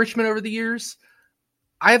improved at Richmond over the years.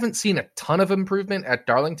 I haven't seen a ton of improvement at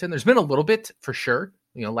Darlington. There's been a little bit for sure.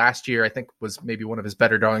 Last year I think was maybe one of his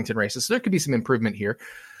better Darlington races. So there could be some improvement here.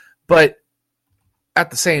 But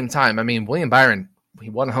at the same time, I mean, William Byron, he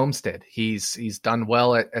won Homestead. He's done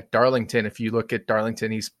well at Darlington. If you look at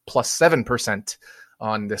Darlington, he's plus 7%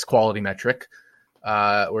 on this quality metric,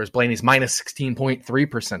 whereas Blaney's minus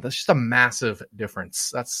 16.3%. That's just a massive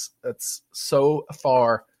difference. That's so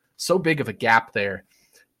big of a gap there,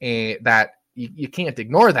 that you can't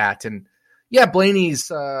ignore that. And yeah,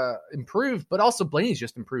 Blaney's improved, but also Blaney's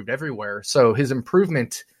just improved everywhere. So his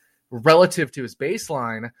improvement relative to his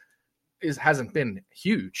baseline hasn't been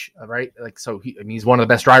huge, right? Like, so he's one of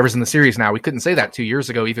the best drivers in the series now. We couldn't say that 2 years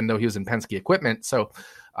ago, even though he was in Penske equipment. So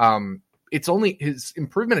it's only his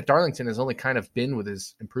improvement at Darlington has only kind of been with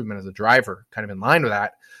his improvement as a driver, kind of in line with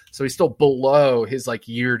that. So he's still below his like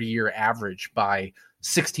year-to-year average by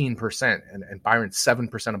 16%, and Byron's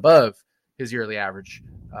 7% above his yearly average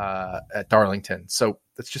at Darlington. So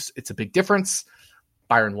it's a big difference.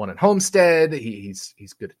 Byron won at Homestead. He's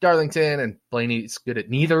good at Darlington, and Blaney's good at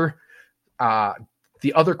neither.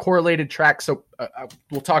 The other correlated tracks. So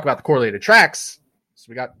we'll talk about the correlated tracks. So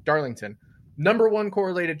we got Darlington. Number 1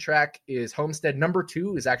 correlated track is Homestead. Number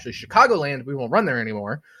 2 is actually Chicagoland. We won't run there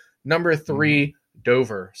anymore. Number 3,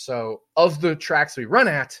 Dover. So of the tracks we run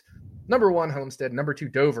at, number 1, Homestead. Number 2,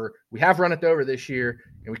 Dover. We have run at Dover this year,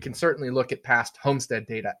 and we can certainly look at past Homestead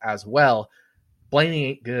data as well. Blaney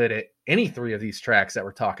ain't good at any 3 of these tracks that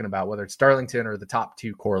we're talking about, whether it's Darlington or the top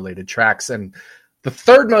 2 correlated tracks. And The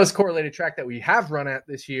third most correlated track that we have run at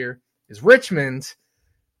this year is Richmond.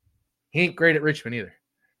 He ain't great at Richmond either.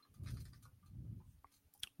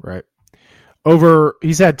 Right.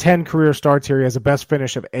 He's had 10 career starts here. He has a best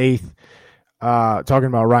finish of 8th. Talking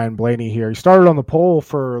about Ryan Blaney here. He started on the pole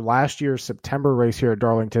for last year's September race here at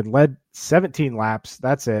Darlington, led 17 laps.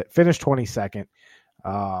 That's it. Finished 22nd.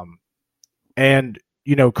 And,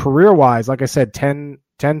 career-wise, like I said, 10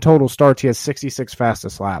 total starts. He has 66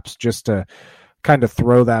 fastest laps, just to kind of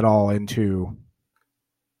throw that all into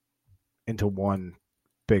one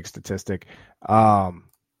big statistic. I'm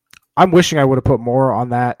wishing I would have put more on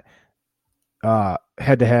that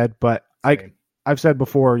head-to-head, but I've said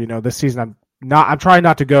before, this season I'm trying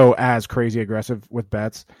not to go as crazy aggressive with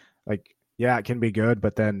bets. Like, yeah, it can be good,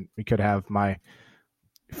 but then we could have my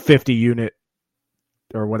 50 unit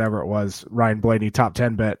or whatever it was, Ryan Blaney top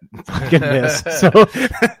 10 bet fucking miss. So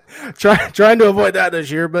trying to avoid that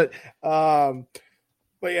this year, but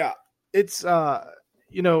yeah, it's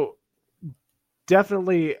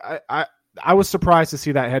definitely I was surprised to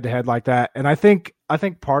see that head to head like that, and I think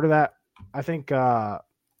part of that,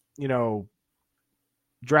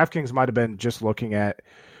 DraftKings might have been just looking at,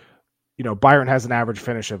 Byron has an average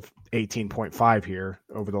finish of 18.5 here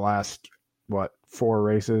over the last,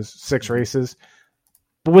 6 races.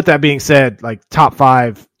 But with that being said, like top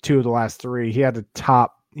 5, 2 of the last 3, he had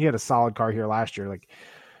a solid car here last year. Like,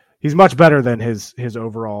 he's much better than his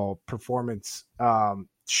overall performance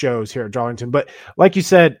shows here at Darlington. But like you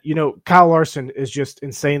said, Kyle Larson is just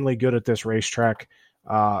insanely good at this racetrack.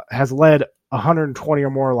 Has led 120 or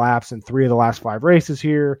more laps in 3 of the last 5 races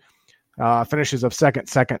here. Finishes of second,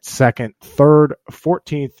 3rd,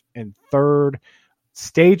 14th, and 3rd.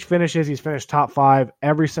 Stage finishes, he's finished top 5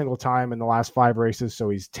 every single time in the last 5 races. So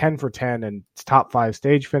he's 10 for 10 and top 5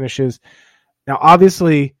 stage finishes. Now,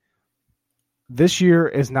 obviously, this year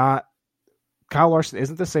is not Kyle Larson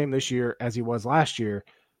isn't the same this year as he was last year,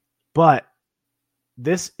 but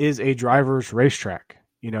this is a driver's racetrack.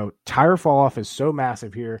 Tire fall off is so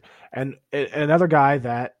massive here. And another guy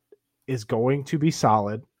that is going to be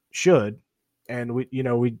solid and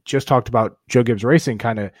we just talked about Joe Gibbs Racing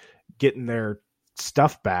kind of getting their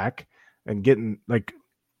stuff back and getting like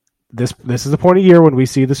this is the point of year when we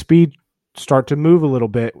see the speed start to move a little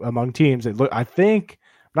bit among teams. I think,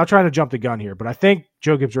 I'm not trying to jump the gun here, but I think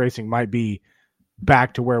Joe Gibbs Racing might be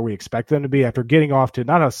back to where we expect them to be after getting off to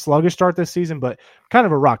not a sluggish start this season, but kind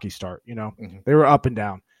of a rocky start. Mm-hmm. They were up and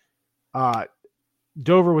down.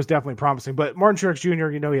 Dover was definitely promising, but Martin Truex Jr.,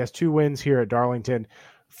 he has 2 wins here at Darlington,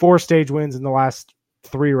 4 stage wins in the last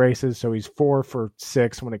 3 races. So he's 4 for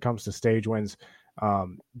 6 when it comes to stage wins.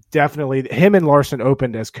 Definitely him and Larson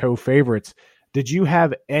opened as co-favorites. Did you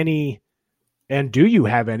have any, and do you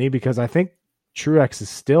have any? Because I think Truex is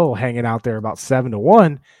still hanging out there about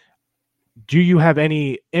 7-1. Do you have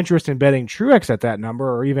any interest in betting Truex at that number,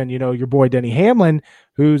 or even, your boy Denny Hamlin,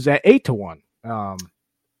 who's at 8-1? I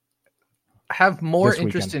have more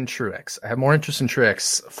interest in Truex. I have more interest in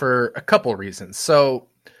Truex for a couple of reasons. So,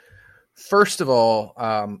 first of all,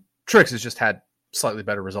 Truex has just had slightly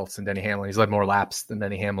better results than Denny Hamlin. He's led more laps than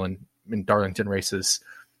Denny Hamlin in Darlington races.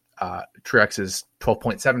 Truex is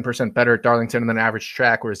 12.7% better at Darlington than an average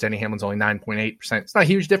track, whereas Denny Hamlin's only 9.8%. It's not a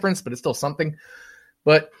huge difference, but it's still something.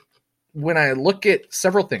 But when I look at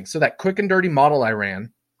several things, so that quick and dirty model I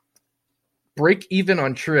ran, break even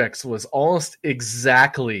on Truex was almost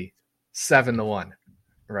exactly 7-1,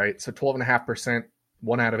 right? So 12.5%,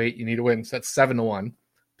 1 out of 8 you need to win. So that's 7-1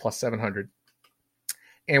 plus 700.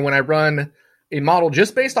 And when I run a model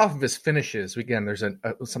just based off of his finishes, again, there's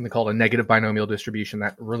something called a negative binomial distribution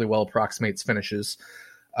that really well approximates finishes.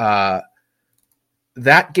 That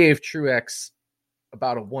gave Truex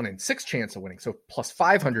about a 1 in 6 chance of winning. So plus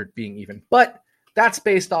 500 being even, but that's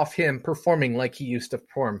based off him performing like he used to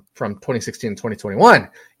perform from 2016 to 2021.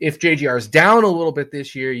 If JGR is down a little bit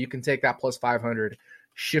this year, you can take that plus 500,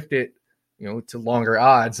 shift it, to longer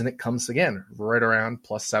odds, and it comes again right around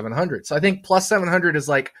plus 700. So I think plus 700 is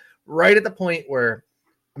like right at the point where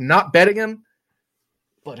I'm not betting him,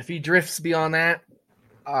 but if he drifts beyond that,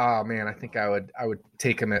 oh man, I think I would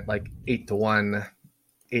take him at like 8-1,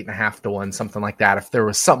 8.5-1, something like that. If there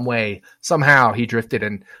was some way, somehow he drifted,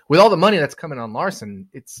 and with all the money that's coming on Larson,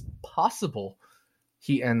 it's possible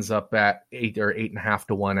he ends up at 8 or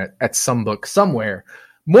 8.5-1 at some book somewhere.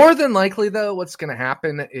 More than likely, though, what's going to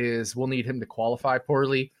happen is we'll need him to qualify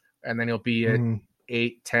poorly, and then he'll be at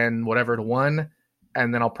 8, 10, whatever to 1,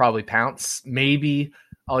 and then I'll probably pounce. Maybe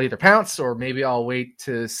I'll either pounce or maybe I'll wait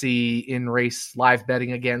to see in-race live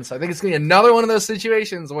betting again. So I think it's going to be another one of those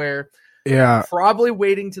situations where probably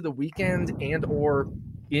waiting to the weekend and or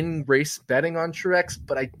in-race betting on Truex,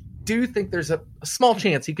 but I do think there's a small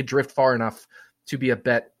chance he could drift far enough to be a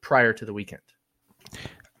bet prior to the weekend.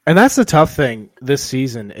 And that's the tough thing this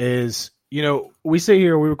season is, we sit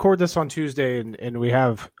here, we record this on Tuesday, and we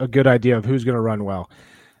have a good idea of who's going to run well.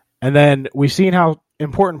 And then we've seen how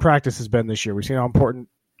important practice has been this year. We've seen how important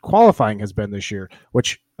qualifying has been this year,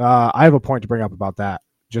 which I have a point to bring up about that.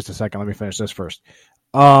 Just a second. Let me finish this first.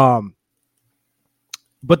 But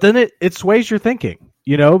then it sways your thinking,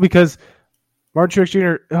 because Martin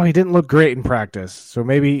Truex Jr., he didn't look great in practice. So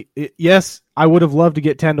maybe, yes, I would have loved to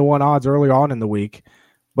get 10-1 odds early on in the week,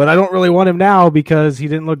 but I don't really want him now because he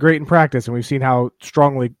didn't look great in practice, and we've seen how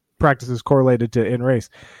strongly practice is correlated to in race.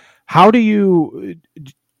 How do you,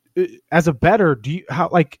 as a bettor, how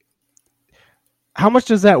much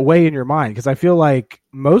does that weigh in your mind? Because I feel like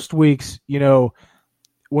most weeks,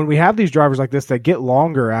 when we have these drivers like this that get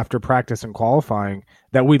longer after practice and qualifying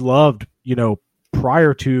that we loved,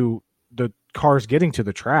 prior to the cars getting to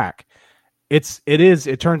the track,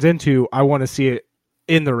 it turns into, I want to see it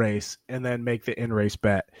in the race and then make the in-race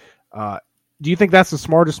bet. Do you think that's the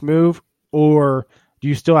smartest move, or do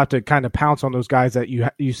you still have to kind of pounce on those guys that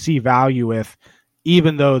you see value with,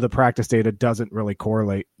 even though the practice data doesn't really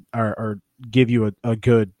correlate or give you a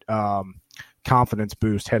good confidence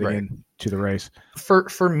boost heading into the race?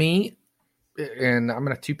 For me, and I'm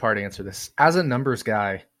going to two-part answer this. As a numbers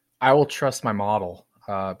guy, I will trust my model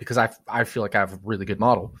because I feel like I have a really good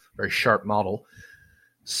model, very sharp model.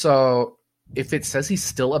 So if it says he's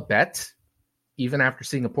still a bet, even after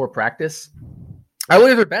seeing a poor practice, I will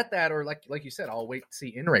either bet that or like you said, I'll wait to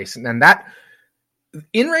see in race. And then that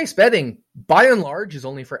in race betting, by and large, is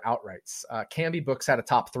only for outrights. Canby Books had a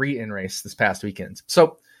top 3 in race this past weekend.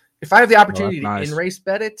 So if I have the opportunity to in race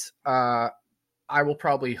bet it, I will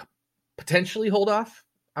probably potentially hold off.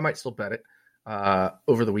 I might still bet it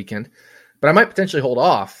over the weekend, but I might potentially hold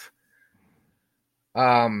off.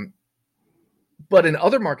 But in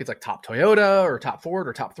other markets like top Toyota or top Ford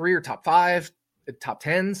or top 3 or top 5, top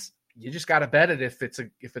 10s, you just got to bet it if it's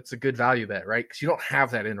a good value bet, right? Because you don't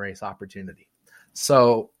have that in race opportunity.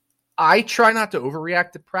 So I try not to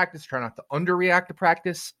overreact to practice, try not to underreact to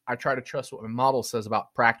practice. I try to trust what my model says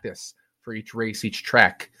about practice for each race, each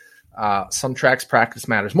track. Some tracks practice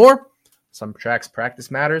matters more. Some tracks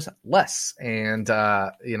practice matters less. And,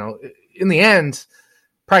 in the end,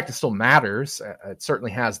 practice still matters. It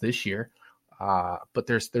certainly has this year. But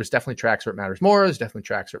there's definitely tracks where it matters more. There's definitely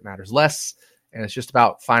tracks where it matters less. And it's just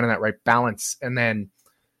about finding that right balance and then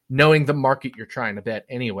knowing the market you're trying to bet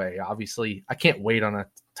anyway. Obviously, I can't wait on a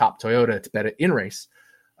top Toyota to bet it in race.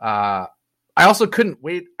 I also couldn't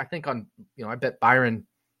wait, I think, on, I bet Byron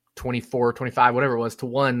 24, 25, whatever it was, to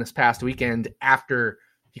 1 this past weekend after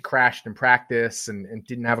he crashed in practice and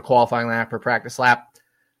didn't have a qualifying lap or practice lap.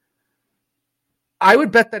 I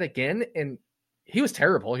would bet that again, and he was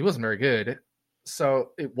terrible. He wasn't very good.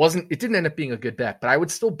 So it didn't end up being a good bet, but I would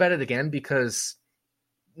still bet it again because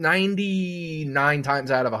 99 times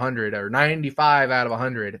out of 100 or 95 out of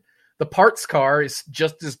 100, the parts car is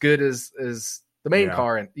just as good as the main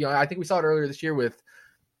car. And, I think we saw it earlier this year with,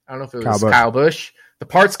 I don't know if it was Kyle Busch. The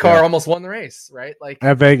parts car almost won the race, right? Like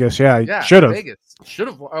at Vegas. Yeah. Should have. Vegas should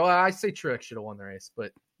have. Well, I say Truex should have won the race,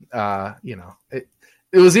 but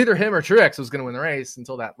it was either him or Truex was going to win the race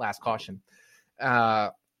until that last caution. This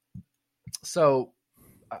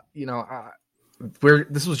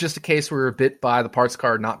was just a case where we were bit by the parts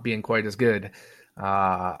car not being quite as good.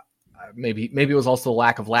 Maybe it was also the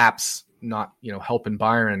lack of laps not, helping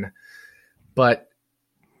Byron, but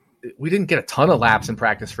we didn't get a ton of laps in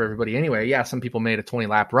practice for everybody anyway. Yeah, some people made a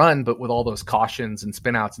 20-lap run, but with all those cautions and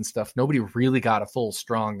spinouts and stuff, nobody really got a full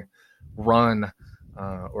strong run,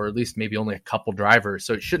 or at least maybe only a couple drivers.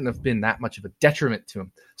 So it shouldn't have been that much of a detriment to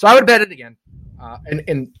him. So I would bet it again.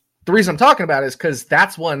 And the reason I'm talking about it is because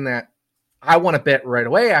that's one that I want to bet right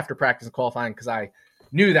away after practice and qualifying because I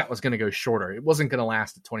knew that was going to go shorter. It wasn't going to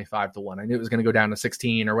last at 25-1. I knew it was going to go down to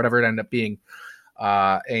 16 or whatever it ended up being.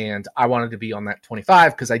 And I wanted to be on that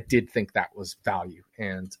 25 because I did think that was value.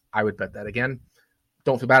 And I would bet that again.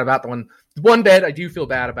 Don't feel bad about the one. One bet I do feel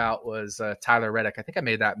bad about was Tyler Reddick. I think I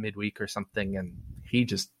made that midweek or something, and he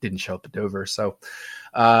just didn't show up at Dover. So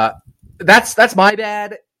that's my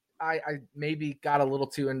bad. I maybe got a little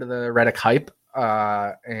too into the Reddick hype.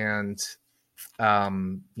 Dover,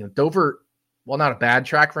 well, not a bad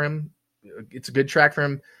track for him. It's a good track for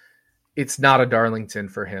him. It's not a Darlington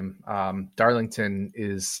for him. Darlington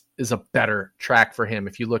is a better track for him.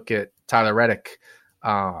 If you look at Tyler Reddick,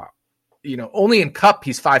 only in Cup,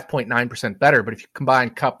 he's 5.9% better. But if you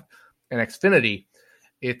combine Cup and Xfinity,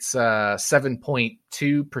 It's a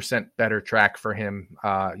 7.2% better track for him.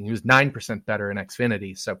 He was 9% better in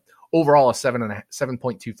Xfinity. So overall, a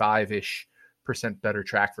 7.25-ish percent better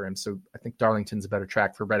track for him. So I think Darlington's a better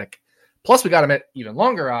track for Reddick. Plus, we got him at even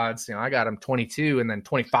longer odds. I got him 22 and then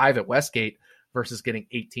 25 at Westgate versus getting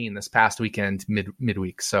 18 this past weekend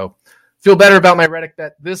midweek. So feel better about my Reddick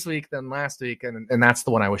bet this week than last week, and that's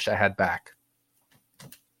the one I wish I had back.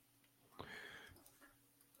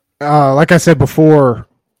 Like I said before,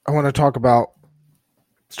 I want to talk about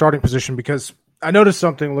starting position because I noticed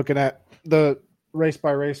something looking at the race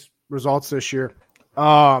by race results this year.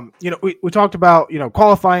 We talked about,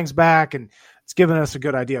 qualifying's back and it's given us a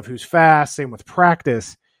good idea of who's fast. Same with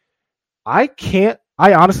practice. I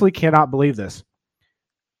honestly cannot believe this.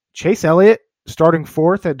 Chase Elliott starting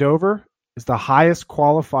 4th at Dover is the highest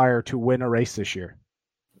qualifier to win a race this year.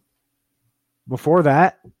 Before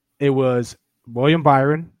that, it was William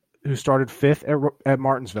Byron, who started 5th at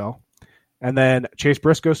Martinsville. And then Chase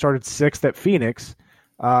Briscoe started 6th at Phoenix.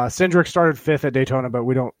 Cindric started 5th at Daytona, but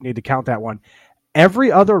we don't need to count that one.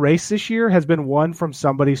 Every other race this year has been won from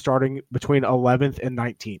somebody starting between 11th and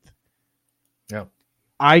 19th. Yeah.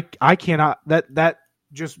 I cannot, that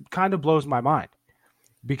just kind of blows my mind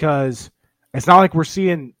because it's not like we're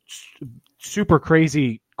seeing super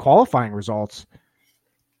crazy qualifying results,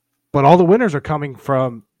 but all the winners are coming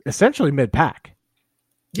from essentially mid-pack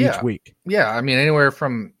each week. Yeah, I mean, anywhere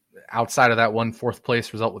from outside of that 1 4th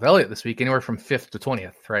place result with Elliott this week, anywhere from 5th to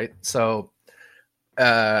 20th, right? So,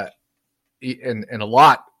 and a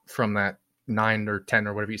lot from that 9 or 10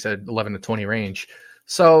 or whatever you said, 11 to 20 range.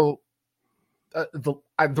 So the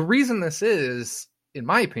reason this is, in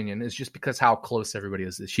my opinion, is just because how close everybody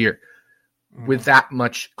is this year. With that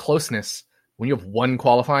much closeness, when you have one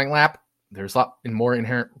qualifying lap, there's a lot more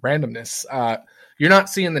inherent randomness. You're not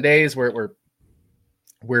seeing the days where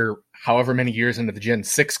we're however many years into the Gen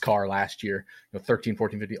 6 car last year, 13,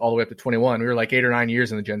 14, 15, all the way up to 21. We were like 8 or 9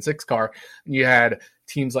 years in the Gen 6 car. And you had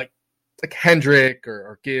teams like Hendrick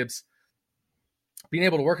or Gibbs being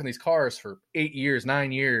able to work in these cars for 8 years,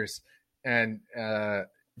 9 years, and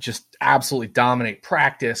just absolutely dominate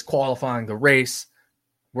practice, qualifying the race.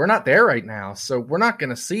 We're not there right now. So we're not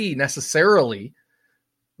going to see necessarily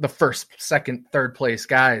the 1st, 2nd, 3rd place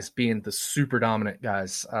guys being the super dominant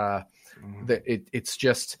guys. It's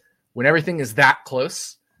just when everything is that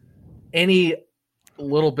close, any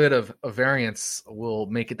little bit of variance will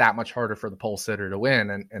make it that much harder for the pole sitter to win.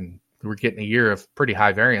 And we're getting a year of pretty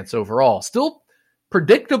high variance overall. Still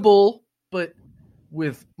predictable, but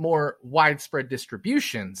with more widespread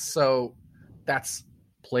distribution. So that's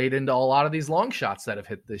played into a lot of these long shots that have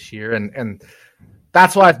hit this year. And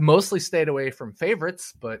that's why I've mostly stayed away from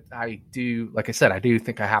favorites. But I do, like I said, I do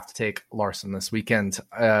think I have to take Larson this weekend.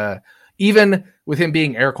 Even with him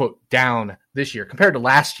being air quote down this year compared to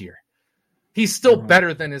last year, he's still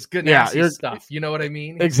better than his good nasty stuff. You know what I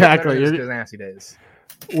mean? He's exactly. His good nasty days.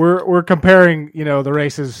 We're comparing, the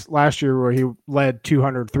races last year where he led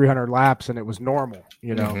 200, 300 laps and it was normal,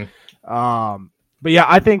 Mm-hmm. But yeah,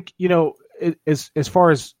 I think, as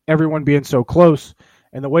far as everyone being so close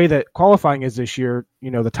and the way that qualifying is this year,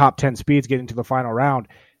 the top 10 speeds get into the final round.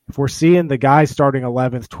 If we're seeing the guys starting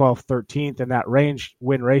 11th, 12th, 13th in that range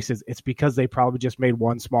win races, it's because they probably just made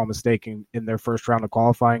one small mistake in their first round of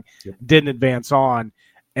qualifying, didn't advance on,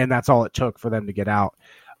 and that's all it took for them to get out.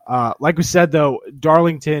 Like we said, though,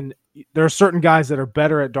 Darlington, there are certain guys that are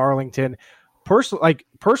better at Darlington.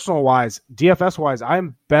 Personal-wise, DFS-wise,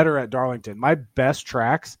 I'm better at Darlington. My best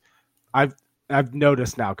tracks, I've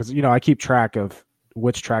noticed now, because, I keep track of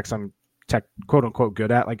which tracks I'm quote-unquote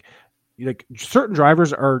good at. Like certain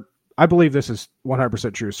drivers are, I believe this is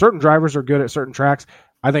 100% true. Certain drivers are good at certain tracks.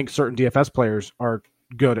 I think certain DFS players are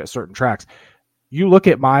good at certain tracks. You look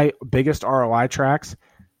at my biggest ROI tracks,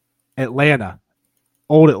 Atlanta,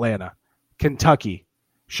 Old Atlanta, Kentucky,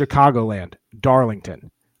 Chicagoland,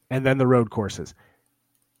 Darlington, and then the road courses.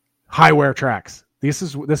 High wear tracks. This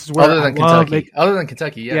is where other than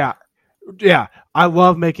Kentucky, yeah. Yeah. I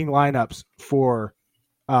love making lineups for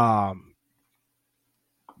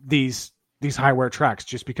these high wear tracks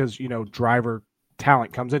just because, driver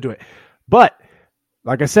talent comes into it. But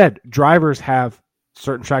like I said, drivers have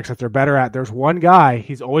certain tracks that they're better at. There's one guy,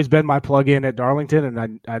 he's always been my plug-in at Darlington,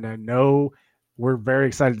 and I know we're very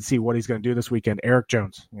excited to see what he's going to do this weekend, Eric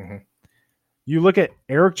Jones. Mm-hmm. You look at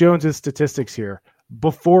Eric Jones's statistics here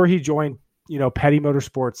before he joined, Petty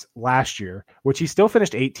Motorsports last year, which he still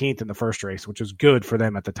finished 18th in the first race, which was good for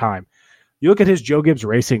them at the time. You look at his Joe Gibbs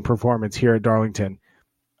Racing performance here at Darlington,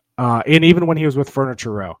 and even when he was with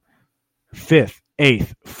Furniture Row, 5th,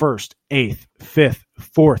 8th, 1st, 8th, 5th,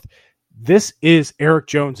 4th. This is Eric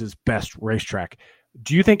Jones's best racetrack.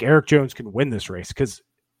 Do you think Eric Jones can win this race? Because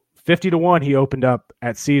 50-1, he opened up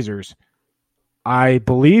at Caesars. I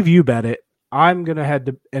believe you bet it. I'm going to head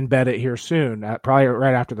to and bet it here soon, probably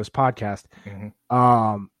right after this podcast.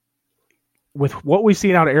 Mm-hmm. With what we've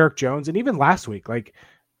seen out of Eric Jones, and even last week, like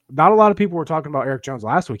not a lot of people were talking about Eric Jones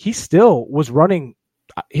last week. He still was running.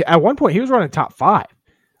 At one point, he was running top 5.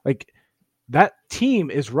 Like that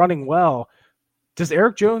team is running well. Does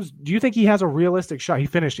Eric Jones, do you think he has a realistic shot? He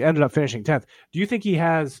ended up finishing 10th. Do you think he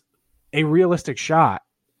has a realistic shot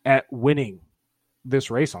at winning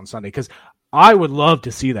this race on Sunday? Because I would love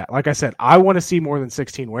to see that. Like I said, I want to see more than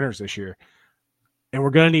 16 winners this year. And we're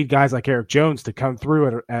going to need guys like Eric Jones to come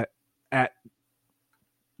through at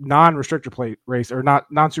non-restrictor plate race or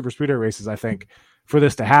not non-super speedway races, I think, for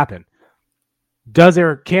this to happen.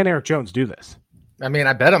 Can Eric Jones do this? I mean,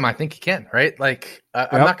 I bet him. I think he can, right? Like,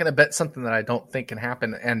 I'm not going to bet something that I don't think can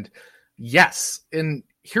happen. And yes, and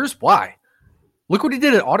here's why. Look what he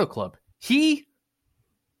did at Auto Club. He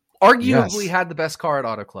arguably had the best car at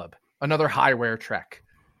Auto Club. Another high wear Trek.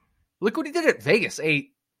 Look what he did at Vegas.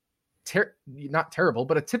 Not terrible,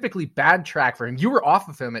 but a typically bad track for him. You were off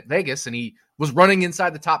of him at Vegas, and he was running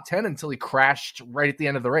inside the top 10 until he crashed right at the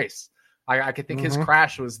end of the race. I could think his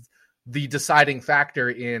crash was the deciding factor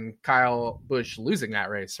in Kyle Busch losing that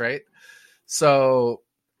race, right? So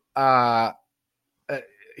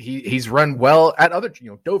he's run well at other,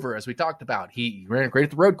 Dover, as we talked about. He ran great at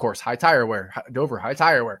the road course, high tire wear. Dover, high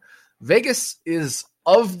tire wear. Vegas is,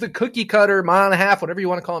 of the cookie cutter, mile and a half, whatever you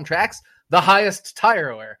want to call them tracks, the highest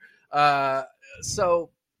tire wear. So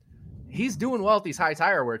he's doing well at these high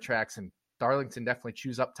tire wear tracks, and Darlington definitely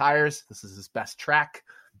chews up tires. This is his best track.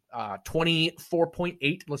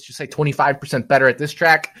 24.8, let's just say 25% better at this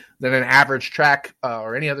track than an average track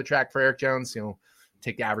or any other track for Eric Jones.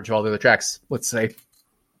 Take the average of all the other tracks. Let's say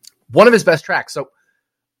one of his best tracks. So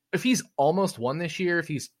if he's almost won this year, if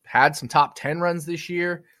he's had some top 10 runs this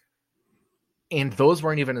year, and those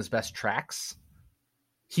weren't even his best tracks,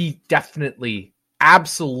 he definitely,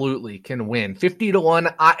 absolutely can win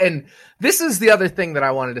 50-1. And this is the other thing that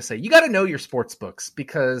I wanted to say. You got to know your sports books,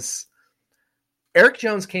 because Eric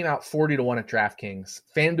Jones came out 40-1 at DraftKings.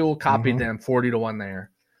 FanDuel copied them 40-1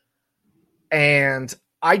 there. And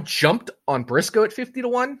I jumped on Briscoe at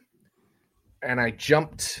 50-1. And I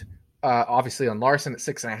jumped, obviously, on Larson at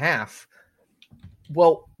 6.5.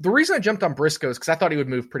 Well, the reason I jumped on Briscoe is because I thought he would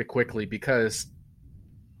move pretty quickly, because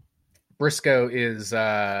Briscoe is,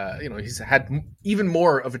 he's had even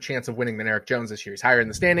more of a chance of winning than Eric Jones this year. He's higher in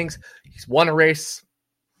the standings. He's won a race.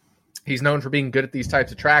 He's known for being good at these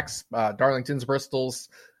types of tracks, Darlingtons, Bristols,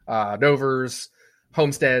 Dovers,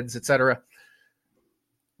 Homesteads, etc.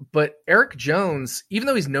 But Eric Jones, even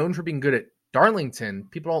though he's known for being good at Darlington,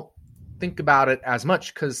 people don't think about it as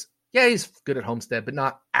much because, yeah, he's good at Homestead, but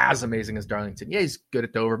not as amazing as Darlington. Yeah, he's good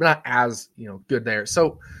at Dover, but not as, good there.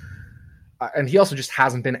 So, and he also just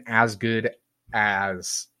hasn't been as good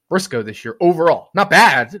as Briscoe this year overall. Not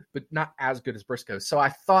bad, but not as good as Briscoe. So I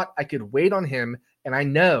thought I could wait on him, and I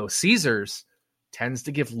know Caesars tends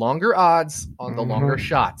to give longer odds on the longer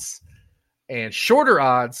shots and shorter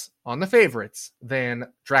odds on the favorites than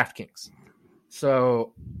DraftKings.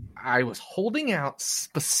 So I was holding out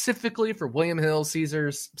specifically for William Hill,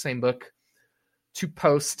 Caesars, same book, to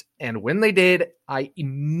post. And when they did, I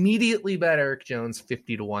immediately bet Eric Jones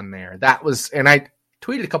 50-1 there. That was, and I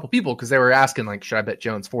tweeted a couple people because they were asking, like, should I bet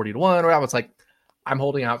Jones 40-1? Or I was like, I'm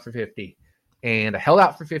holding out for 50. And I held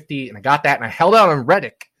out for 50, and I got that. And I held out on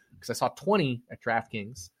Reddick because I saw 20 at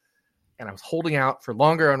DraftKings. And I was holding out for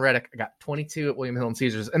longer on Reddick. I got 22 at William Hill and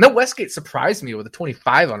Caesars. And then Westgate surprised me with a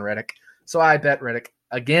 25 on Reddick. So I bet Reddick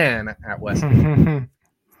again at Westgate.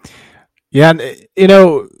 Yeah,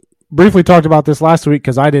 and, briefly talked about this last week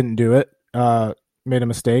because I didn't do it. Made a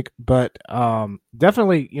mistake. But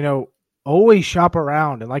definitely, always shop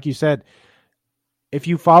around. And like you said, if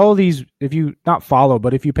you follow these, if you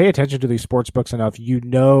pay attention to these sports books enough,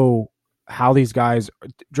 how these guys,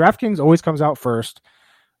 DraftKings always comes out first.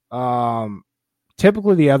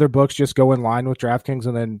 Typically the other books just go in line with DraftKings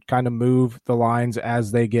and then kind of move the lines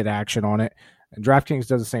as they get action on it. And DraftKings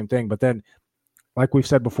does the same thing. But then, like we've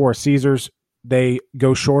said before, Caesars, they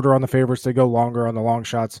go shorter on the favorites, they go longer on the long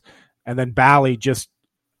shots. And then Bally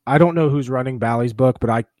I don't know who's running Bally's book,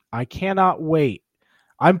 but I cannot wait.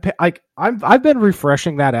 I've been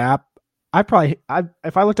refreshing that app. If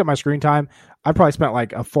I looked at my screen time, I probably spent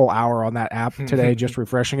like a full hour on that app today, just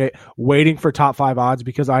refreshing it, waiting for top 5 odds,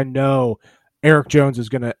 because I know Eric Jones is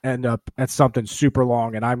going to end up at something super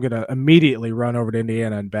long, and I'm going to immediately run over to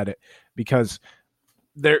Indiana and bet it, because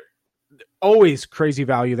they're always crazy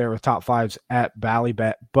value there with top 5s at Bally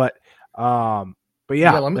Bet. But But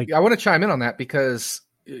yeah, I want to chime in on that because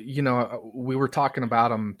we were talking about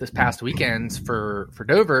them this past weekend for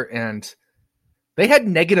Dover, and they had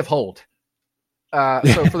negative hold.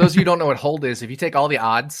 So for those of you who don't know what hold is, if you take all the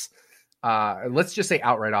odds, let's just say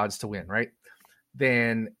outright odds to win, right?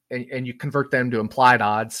 Then and you convert them to implied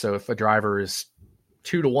odds. So if a driver is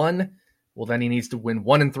 2-1, well, then he needs to win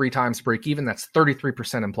 1 in 3 times to break even. That's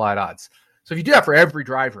 33% implied odds. So if you do that for every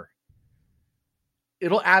driver,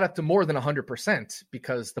 it'll add up to more than 100%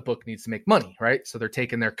 because the book needs to make money, right? So they're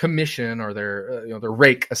taking their commission or their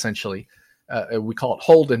rake essentially. We call it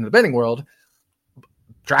hold in the betting world.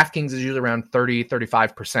 DraftKings is usually around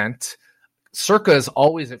 30-35%. Circa is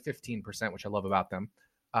always at 15%, which I love about them.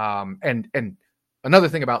 And another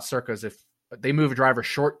thing about Circa is if they move a driver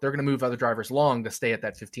short, they're going to move other drivers long to stay at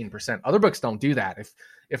that 15%. Other books don't do that.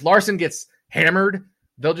 If Larson gets hammered,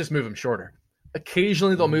 they'll just move him shorter.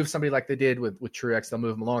 Occasionally they'll move somebody like they did with Truex. They'll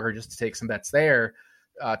move them longer just to take some bets there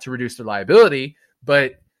to reduce their liability.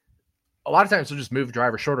 But a lot of times they'll just move a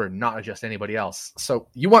driver shorter and not adjust anybody else. So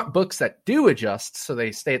you want books that do adjust so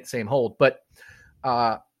they stay at the same hold. But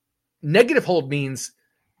negative hold means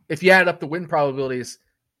if you add up the win probabilities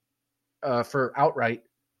for outright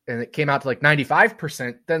and it came out to like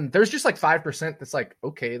 95%, then there's just like 5% that's like,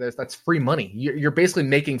 okay, that's free money. You're basically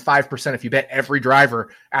making 5% if you bet every driver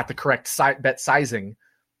at the correct bet sizing,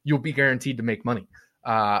 you'll be guaranteed to make money.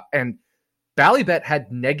 And Ballybet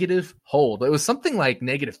had negative hold. It was something like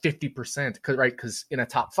negative 50%, right? Because in a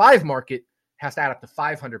top 5 market, it has to add up to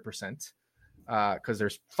 500%. Because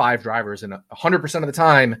there's 5 drivers, and 100% of the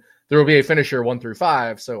time there will be a finisher 1 through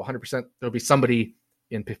 5. So 100% there'll be somebody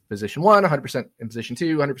in position 1, 100% in position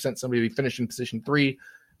 2, 100% somebody will be finished in position 3.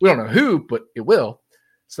 We don't know who, but it will.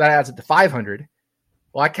 So that adds up to 500.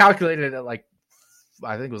 Well, I calculated it at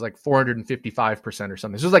I think it was like 455% or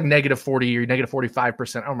something. This was like negative 40 or negative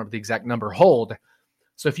 45%. I don't remember the exact number hold.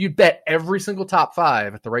 So if you bet every single top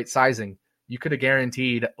 5 at the right sizing, you could have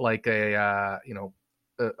guaranteed like a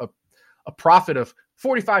profit of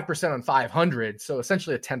 45% on 500. So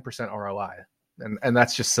essentially a 10% ROI. And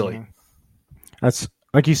that's just silly. That's,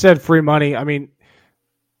 like you said, free money. I mean,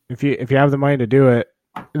 if you have the money to do it,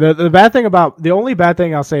 the only bad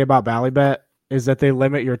thing I'll say about Ballybet is that they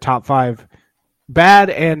limit your top 5, bad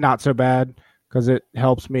and not so bad, because it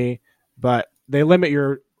helps me, but they limit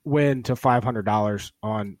your win to $500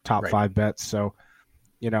 on top 5 bets. So,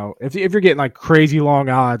 if you're getting like crazy long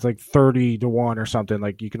odds, like 30-1 or something,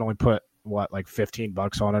 like you can only put like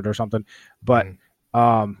 $15 on it or something. But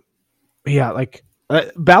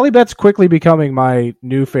Ballybet's quickly becoming my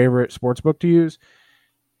new favorite sportsbook to use.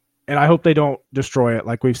 And I hope they don't destroy it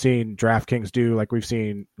like we've seen DraftKings do, like we've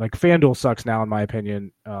seen, like FanDuel sucks now in my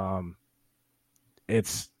opinion. But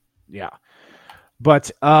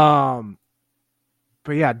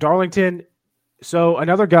yeah, Darlington. So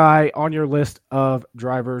another guy on your list of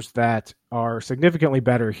drivers that are significantly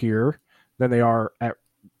better here than they are at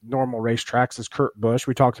normal racetracks is Kurt Busch.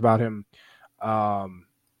 We talked about him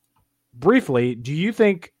briefly. Do you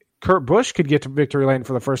think Kurt Busch could get to victory lane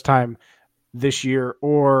for the first time this year,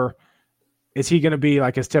 or is he going to be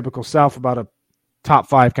like his typical self, about a top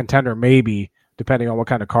 5 contender, maybe, depending on what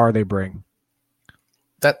kind of car they bring?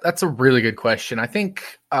 That's a really good question. I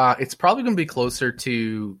think it's probably going to be closer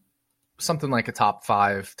to something like a top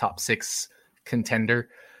 5, top 6 contender.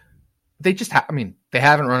 They just they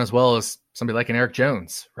haven't run as well as somebody like an Eric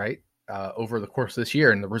Jones, right? Over the course of this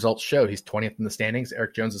year, and the results show he's 20th in the standings.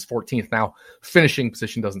 Eric Jones is 14th. Now, finishing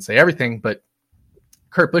position doesn't say everything, but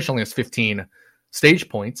Kurt Busch only has 15 stage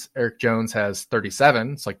points. Eric Jones has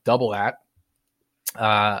 37. It's like double that.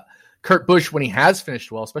 Kurt Busch, when he has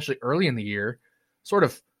finished well, especially early in the year, sort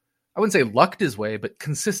of, I wouldn't say lucked his way, but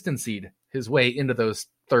consistency'd his way into those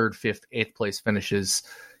 3rd, 5th, 8th place finishes.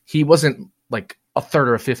 He wasn't like a 3rd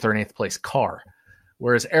or a 5th or an 8th place car,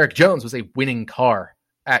 whereas Eric Jones was a winning car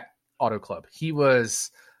at Auto Club. He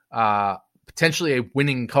was potentially a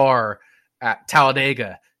winning car at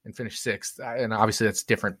Talladega and finished 6th. And obviously that's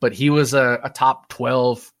different, but he was a top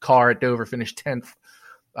 12 car at Dover, finished 10th.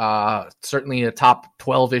 Certainly a top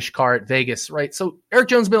 12-ish car at Vegas, right? So Eric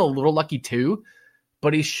Jones has been a little lucky too,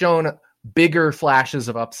 but he's shown bigger flashes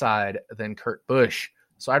of upside than Kurt Busch.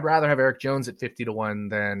 So I'd rather have Eric Jones at 50-1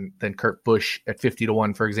 than Kurt Busch at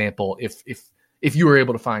 50-1, for example, if you were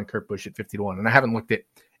able to find Kurt Busch at 50-1. And I haven't looked at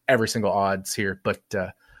every single odds here, but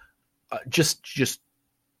just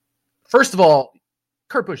first of all,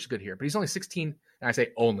 Kurt Busch is good here, but he's only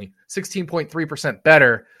 16.3%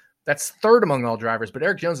 better. That's 3rd among all drivers, but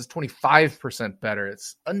Eric Jones is 25% better.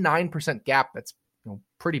 It's a 9% gap. That's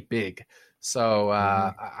pretty big. So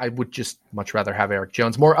I would just much rather have Eric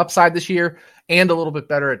Jones. More upside this year and a little bit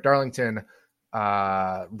better at Darlington.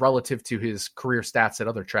 relative to his career stats at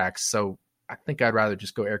other tracks. So I think I'd rather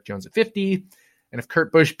just go Erik Jones at 50. And if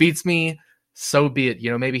Kurt Busch beats me, so be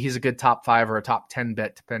it. Maybe he's a good top 5 or a top 10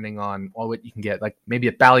 bet, depending on what you can get. Like maybe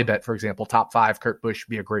at Ballybet, for example, top 5, Kurt Busch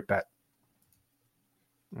would be a great bet.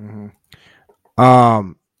 Mm-hmm.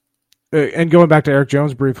 And going back to Erik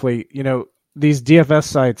Jones briefly, these DFS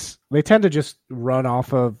sites, they tend to just run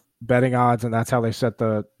off of betting odds, and that's how they set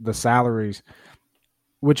the salaries,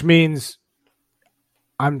 which means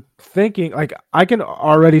I'm thinking like I can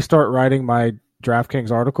already start writing my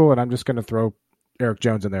DraftKings article, and I'm just going to throw Erik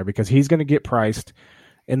Jones in there because he's going to get priced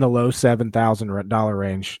in the low $7,000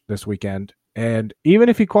 range this weekend. And even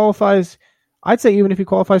if he qualifies, I'd say even if he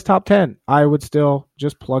qualifies top 10, I would still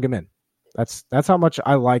just plug him in. That's how much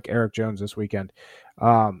I like Erik Jones this weekend.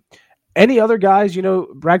 Any other guys,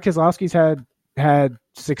 Brad Keselowski's had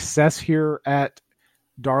success here at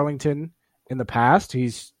Darlington in the past.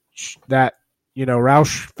 He's that,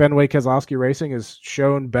 Roush Fenway Keselowski Racing has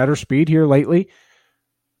shown better speed here lately.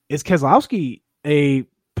 Is Keselowski a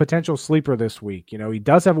potential sleeper this week? He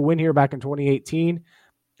does have a win here back in 2018.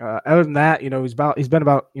 Other than that, he's been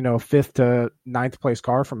about, a 5th to 9th place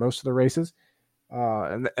car for most of the races.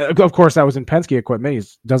 And of course that was in Penske equipment. He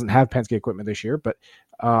doesn't have Penske equipment this year, but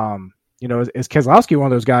is Keselowski one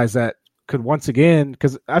of those guys that could once again,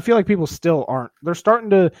 because I feel like people still aren't, they're starting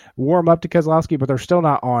to warm up to Keselowski, but they're still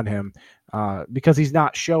not on him because he's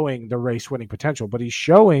not showing the race winning potential, but he's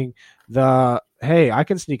showing hey, I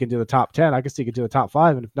can sneak into the top 10, I can sneak into the top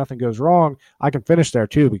 5, and if nothing goes wrong, I can finish there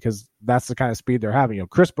too, because that's the kind of speed they're having.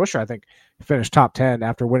 Chris Buescher, I think, finished top 10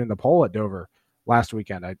 after winning the pole at Dover last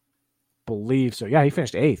weekend. I believe so. Yeah, he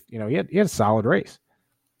finished 8th. He had a solid race.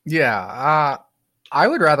 Yeah, I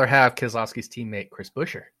would rather have Keselowski's teammate Chris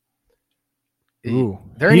Buescher. Ooh,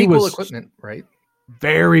 they're in equal equipment, right?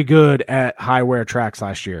 Very good at high wear tracks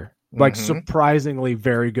last year. Like surprisingly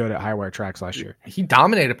very good at high wear tracks last year. He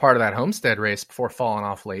dominated part of that Homestead race before falling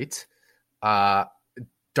off late.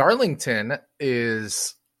 Darlington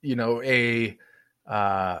is, a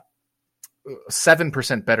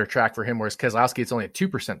 7% better track for him, whereas Keselowski, it's only a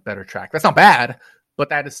 2% better track. That's not bad, but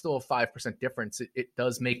that is still a 5% difference. It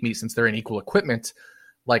does make me, since they're in equal equipment,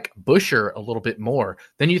 like Buescher a little bit more.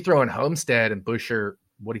 Then you throw in Homestead and Buescher,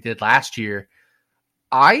 what he did last year.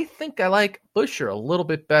 I think I like Buescher a little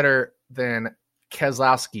bit better than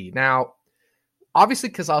Keselowski. Now, obviously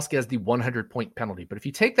Keselowski has the 100-point penalty, but if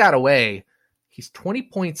you take that away, he's 20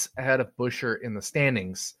 points ahead of Buescher in the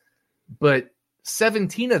standings, but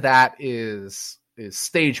 17 of that is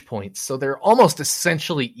stage points. So they're almost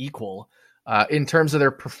essentially equal in terms of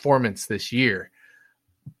their performance this year.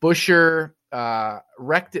 Buescher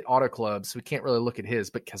wrecked at Auto Club, so we can't really look at his,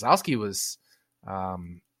 but Keselowski was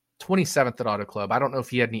 27th at Auto Club. I don't know if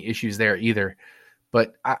he had any issues there either,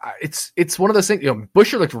 but it's one of those things.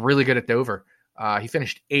 Buescher looked really good at Dover. He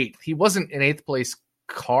finished 8th. He wasn't an 8th place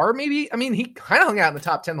car, maybe. I mean, he kind of hung out in the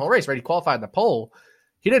top 10 the whole race, right? He qualified in the pole.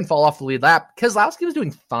 He didn't fall off the lead lap. Keselowski was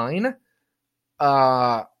doing fine.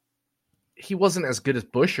 He wasn't as good as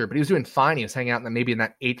Buescher, but he was doing fine. He was hanging out maybe in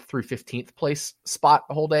that 8th through 15th place spot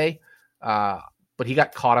the whole day. But he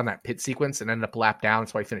got caught on that pit sequence and ended up lap down.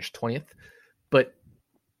 That's why he finished 20th. But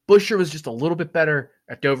Buescher was just a little bit better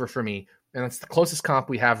at Dover for me. And that's the closest comp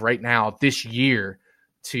we have right now this year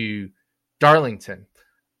to Darlington,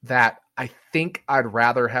 that I think I'd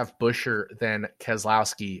rather have Buescher than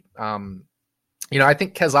Keselowski. I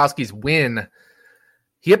think Keselowski's win,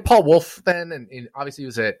 he had Paul Wolfe then, and obviously he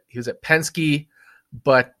was at Penske,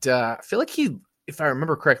 but I feel like if I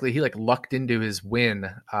remember correctly, he lucked into his win.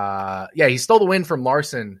 He stole the win from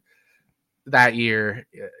Larson that year.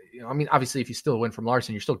 Obviously if you steal a win from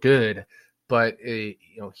Larson, you're still good, but he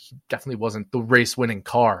definitely wasn't the race winning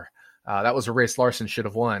car. That was a race Larson should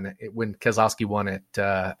have won when Keselowski won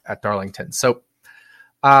at Darlington. So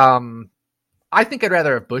I think I'd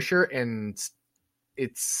rather have Buescher, and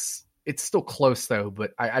it's still close though,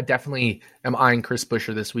 but I definitely am eyeing Chris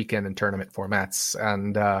Buescher this weekend in tournament formats,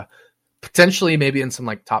 and potentially maybe in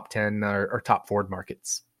some top 10 or top Ford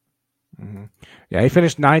markets. Mm-hmm. Yeah, he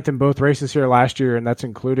finished 9th in both races here last year, and that's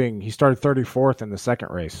including he started 34th in the second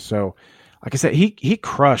race. So, like I said, he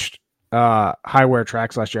crushed high wear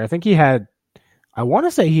tracks last year. I think I want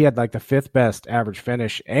to say he had the 5th best average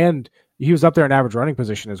finish, and he was up there in average running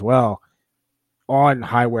position as well on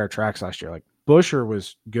high wear tracks last year. Buescher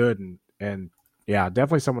was good, and yeah,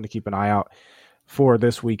 definitely someone to keep an eye out for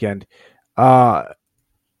this weekend.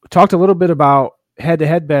 Talked a little bit about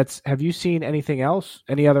head-to-head bets. Have you seen anything else?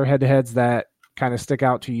 Any other head-to-heads that kind of stick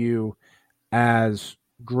out to you as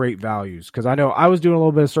great values? Because I know I was doing a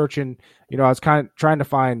little bit of searching. I was kind of trying to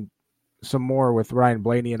find some more with Ryan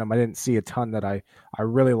Blaney in them. I didn't see a ton that I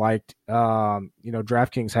really liked.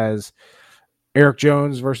 DraftKings has Eric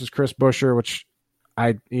Jones versus Chris Buescher, which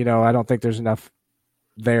I don't think there's enough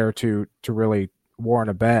there to really warrant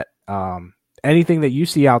a bet. Anything that you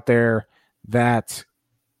see out there that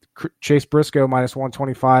Chase Briscoe minus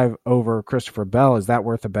 125 over Christopher Bell, is that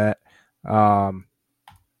worth a bet? What are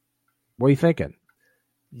you thinking?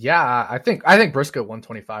 Yeah, I think Briscoe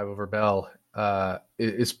 125 over Bell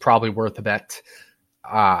is probably worth a bet.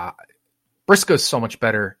 Briscoe's so much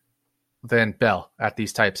better than Bell at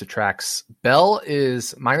these types of tracks. Bell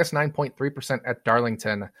is minus 9.3% at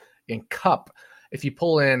Darlington in Cup. If you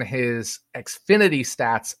pull in his Xfinity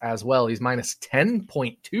stats as well, he's minus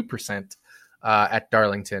 10.2% at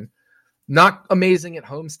Darlington. Not amazing at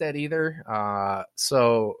Homestead either.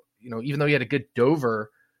 So, even though he had a good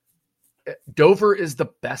Dover is the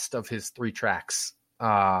best of his three tracks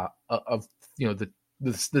of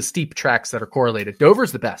the steep tracks that are correlated.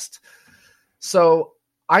 Dover's the best. So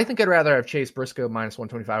I think I'd rather have Chase Briscoe minus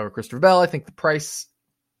 125 over Christopher Bell. I think the price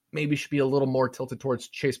maybe should be a little more tilted towards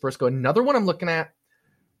Chase Briscoe. Another one I'm looking at,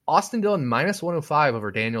 Austin Dillon minus 105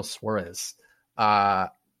 over Daniel Suarez.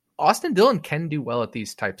 Austin Dillon can do well at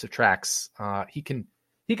these types of tracks. He can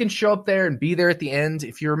show up there and be there at the end.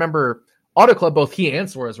 If you remember, Auto Club, both he and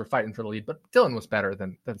Suarez were fighting for the lead, but Dillon was better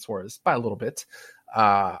than Suarez by a little bit.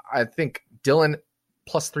 I think Dillon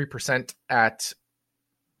plus 3% at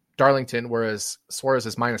Darlington, whereas Suarez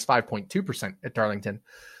is minus 5.2% at Darlington.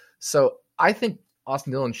 So I think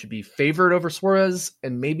Austin Dillon should be favored over Suarez,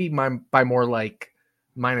 and maybe by more like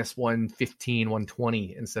minus 115,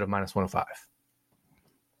 120 instead of minus 105.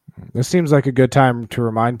 This seems like a good time to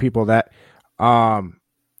remind people that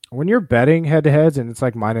when you're betting head-to-heads and it's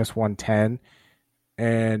like minus 110,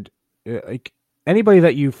 and like anybody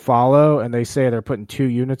that you follow and they say they're putting 2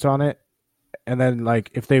 units on it, and then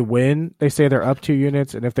like if they win, they say they're up 2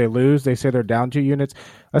 units, and if they lose, they say they're down 2 units.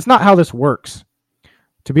 That's not how this works.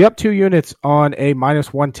 To be up 2 units on a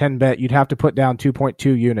minus 110 bet, you'd have to put down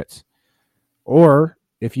 2.2 units. Or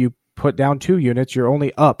if you put down 2 units, you're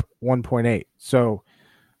only up 1.8. So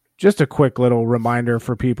just a quick little reminder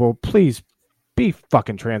for people, please be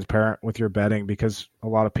fucking transparent with your betting, because a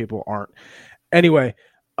lot of people aren't. Anyway,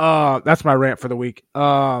 that's my rant for the week.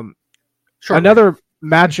 Sure. Another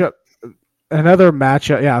matchup.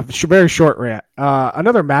 Yeah, very short rant.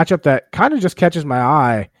 Another matchup that kind of just catches my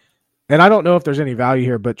eye, and I don't know if there's any value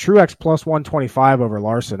here, but Truex plus 125 over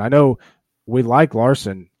Larson. I know we like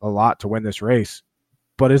Larson a lot to win this race,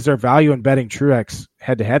 but is there value in betting Truex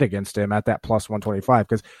head-to-head against him at that plus 125?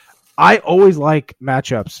 Because I always like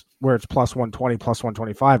matchups where it's plus 120, plus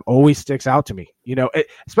 125. Always sticks out to me.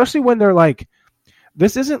 Especially when they're like,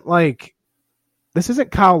 this isn't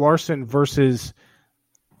Kyle Larson versus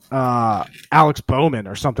Alex Bowman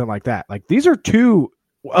or something like that. Like, these are 2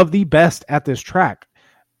 of the best at this track.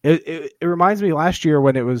 It reminds me last year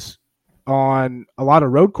when it was on a lot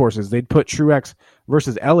of road courses, they'd put Truex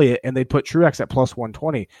versus Elliott, and they'd put Truex at plus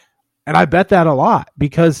 120. And I bet that a lot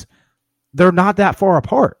because they're not that far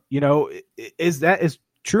apart. Is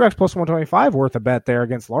Truex plus 125 worth a bet there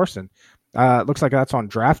against Larson? It looks like that's on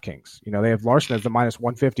DraftKings. They have Larson as the minus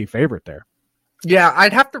 150 favorite there. Yeah,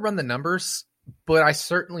 I'd have to run the numbers, but I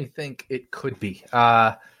certainly think it could be.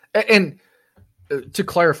 And to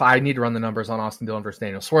clarify, I need to run the numbers on Austin Dillon versus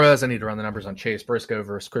Daniel Suarez. I need to run the numbers on Chase Briscoe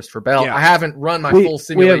versus Christopher Bell. Yeah. I haven't run my full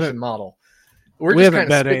simulation model. We just haven't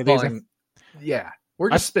bet any of these. Yeah, we're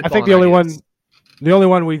just spitballing. I think the only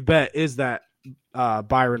one we've bet is that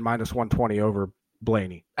Byron minus 120 over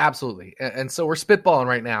Blaney. Absolutely. And so we're spitballing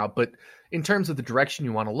right now, but in terms of the direction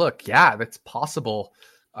you want to look, yeah, that's possible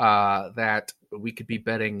that we could be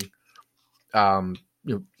betting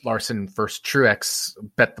Larson versus Truex,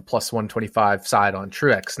 bet the plus 125 side on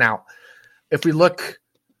Truex. Now, if we look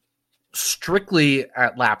strictly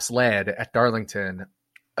at laps led at Darlington,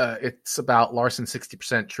 it's about Larson 60%,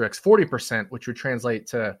 Truex 40%, which would translate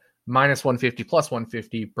to minus 150, plus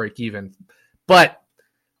 150, break even. But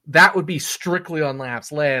that would be strictly on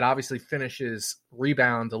laps led. Obviously, finishes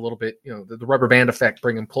rebound a little bit. The rubber band effect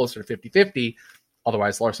bring him closer to 50-50.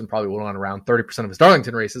 Otherwise, Larson probably would have won around 30% of his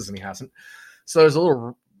Darlington races, and he hasn't. So there's a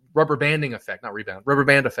little rubber band effect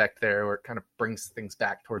there, where it kind of brings things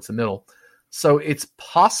back towards the middle. So it's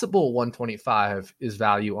possible 125 is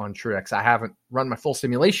value on Truex. I haven't run my full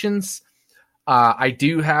simulations. I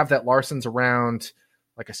do have that Larson's around,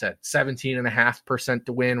 like I said, 17.5%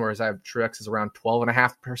 to win, whereas I have Truex is around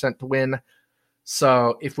 12.5% to win.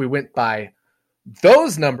 So if we went by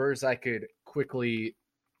those numbers, I could quickly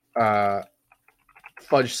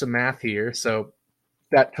fudge some math here. So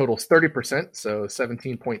that totals 30%. So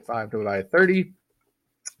 17.5 divided by 30.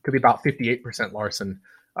 could be about 58% Larson,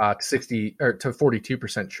 60 or to 42%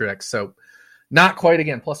 Truex. So not quite,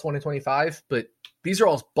 again, plus 1 in 25, but these are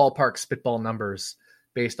all ballpark spitball numbers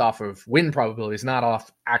based off of win probabilities, not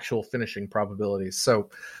off actual finishing probabilities. So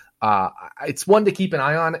it's one to keep an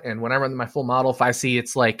eye on. And when I run my full model, if I see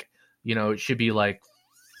it's like, it should be like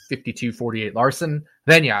 52-48 Larson,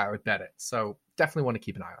 then yeah, I would bet it. So definitely want to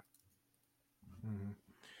keep an eye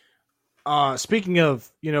on. Speaking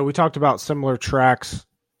of, we talked about similar tracks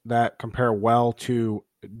that compare well to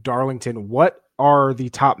Darlington. What are the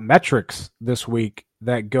top metrics this week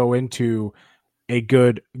that go into a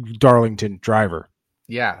good Darlington driver?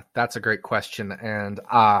 Yeah, that's a great question. And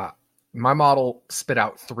my model spit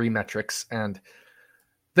out 3 metrics, and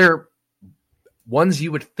they're ones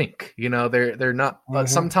you would think, they're not.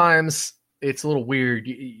 Sometimes it's a little weird.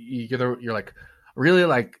 You're like, really,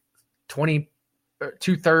 like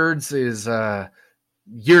 2/3 is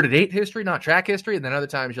year-to-date history, not track history. And then other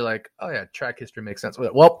times you're like, oh yeah, track history makes sense with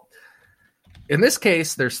it. Well, in this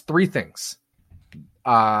case, there's 3 things.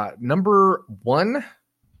 Number 1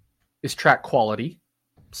 is track quality.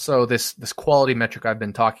 So this quality metric I've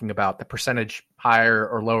been talking about, the percentage higher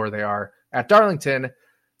or lower they are at Darlington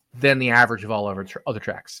than the average of all other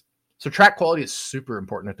tracks. So track quality is super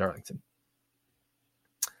important at Darlington.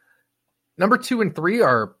 Number 2 and 3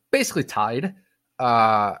 are basically tied.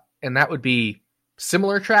 And that would be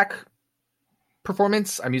similar track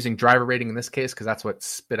performance. I'm using driver rating in this case because that's what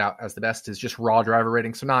spit out as the best, is just raw driver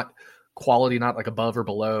rating. So not quality, not like above or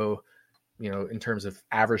below, in terms of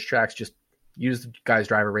average tracks, just use the guy's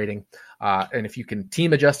driver rating. And if you can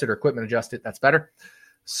team adjust it or equipment adjust it, that's better.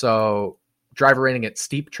 So driver rating at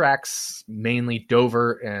steep tracks, mainly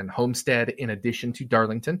Dover and Homestead, in addition to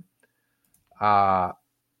Darlington. And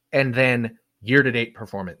then year-to-date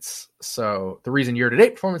performance. So the reason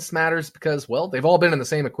year-to-date performance matters because, well, they've all been in the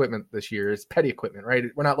same equipment this year. It's Petty equipment, right?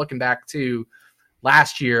 We're not looking back to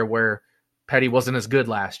last year where Petty wasn't as good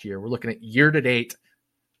last year. We're looking at year-to-date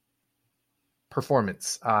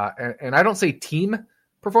performance. And I don't say team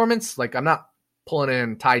performance. Like, I'm not pulling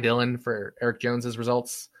in Ty Dillon for Eric Jones's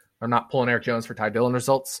results. I'm not pulling Eric Jones for Ty Dillon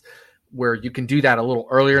results, where you can do that a little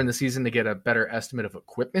earlier in the season to get a better estimate of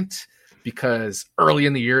equipment, because early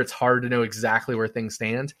in the year, it's hard to know exactly where things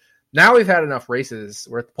stand. Now we've had enough races.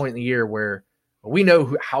 We're at the point in the year where we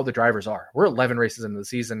know how the drivers are. We're 11 races into the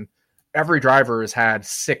season. Every driver has had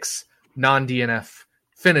 6 non-DNF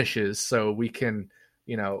finishes. So we can,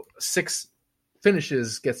 6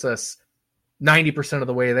 finishes gets us 90% of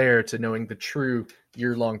the way there to knowing the true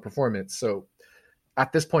year-long performance. So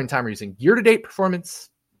at this point in time, we're using year-to-date performance.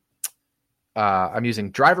 I'm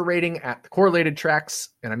using driver rating at the correlated tracks,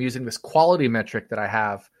 and I'm using this quality metric that I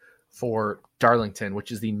have for Darlington,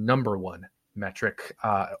 which is the number 1 metric.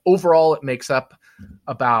 Overall, it makes up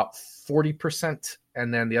about 40%,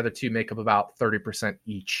 and then the other 2 make up about 30%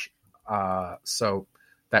 each. So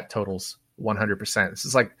that totals 100%. This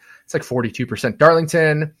is it's like 42%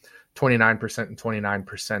 Darlington, 29% and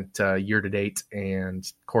 29% year to date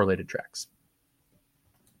and correlated tracks.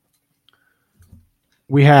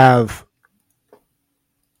 We have,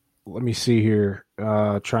 let me see here,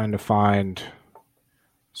 trying to find.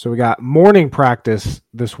 So we got morning practice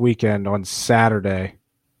this weekend on Saturday.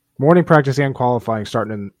 Morning practice and qualifying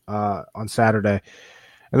starting on Saturday.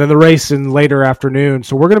 And then the race in later afternoon.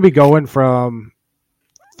 So we're going to be going from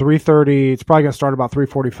 3:30. It's probably going to start about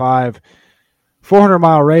 3:45.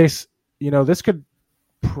 400-mile race. This could.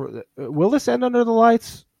 Will this end under the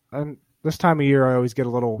lights? And this time of year, I always get a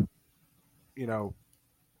little.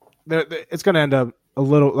 It's going to end up a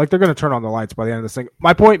little like they're going to turn on the lights by the end of this thing.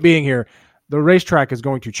 My point being here, the racetrack is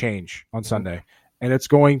going to change on Sunday, and it's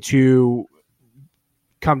going to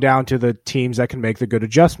come down to the teams that can make the good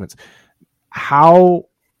adjustments. How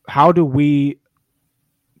do we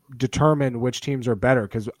determine which teams are better?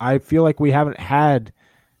 Because I feel like we haven't had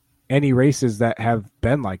any races that have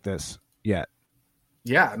been like this yet.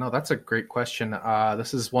 Yeah, no, that's a great question.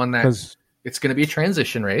 This is one that it's going to be a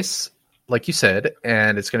transition race, like you said,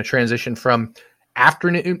 and it's going to transition from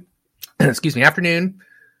afternoon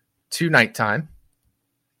to nighttime.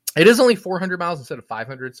 It is only 400 miles instead of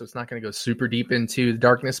 500, so it's not going to go super deep into the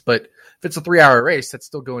darkness. But if it's a 3-hour race, that's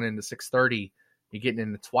still going into 6:30. You're getting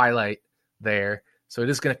into twilight there, so it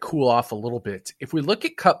is going to cool off a little bit. If we look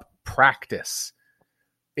at Cup practice,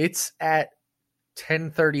 it's at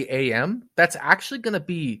 10:30 a.m. That's actually going to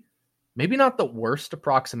be maybe not the worst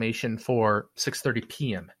approximation for 6:30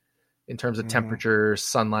 p.m. in terms of temperature,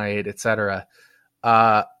 sunlight, etc.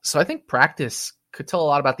 So I think practice could tell a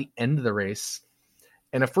lot about the end of the race.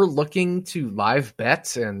 And if we're looking to live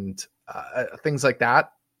bet and things like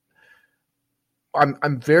that,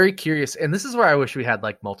 I'm very curious, and this is where I wish we had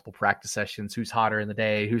like multiple practice sessions. Who's hotter in the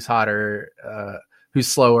day? Who's hotter? Who's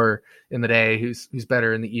slower in the day? Who's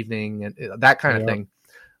better in the evening? And that kind of thing.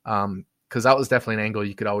 Because that was definitely an angle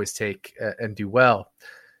you could always take and do well.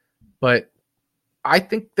 But I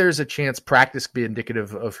think there's a chance practice could be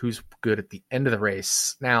indicative of who's good at the end of the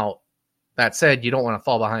race. Now, that said, you don't want to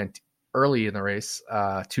fall behind early in the race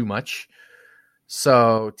too much,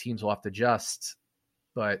 so teams will have to adjust.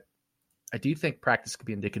 But I do think practice could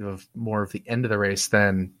be indicative of more of the end of the race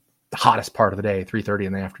than the hottest part of the day, 3:30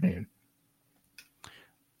 in the afternoon.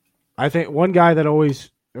 I think one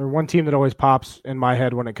team that always pops in my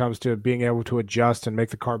head when it comes to being able to adjust and make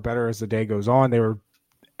the car better as the day goes on. They were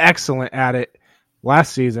excellent at it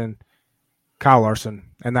last season. Kyle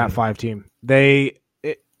Larson and that 5 team. They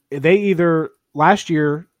either last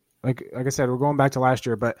year, like I said, we're going back to last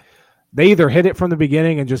year, but they either hit it from the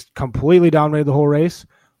beginning and just completely dominated the whole race,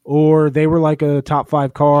 or they were like a top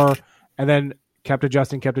 5 car and then kept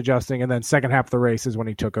adjusting, and then second half of the race is when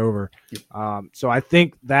he took over. So I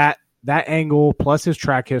think that angle plus his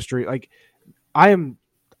track history, like I'm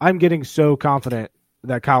getting so confident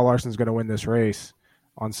that Kyle Larson's going to win this race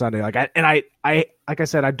on Sunday. Like I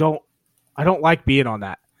said, I don't like being on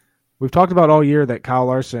that. We've talked about all year that Kyle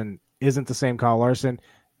Larson isn't the same Kyle Larson.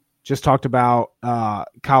 Just talked about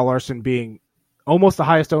Kyle Larson being almost the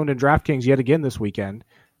highest owned in DraftKings yet again this weekend,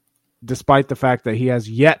 despite the fact that he has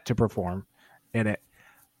yet to perform in it.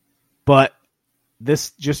 But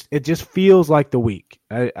it just feels like the week.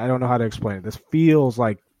 I don't know how to explain it. This feels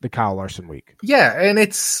like the Kyle Larson week. Yeah, and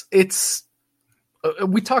it's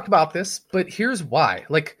we talked about this, but here's why.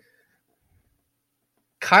 Like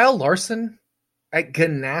Kyle Larson at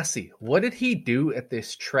Ganassi, what did he do at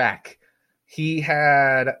this track? He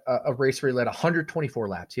had a race where he led 124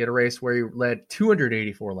 laps. He had a race where he led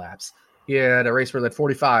 284 laps. He had a race where he led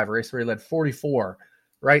 45, a race where he led 44,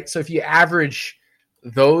 right? So if you average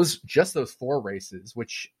just those 4 races,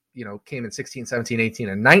 which, came in 16, 17, 18,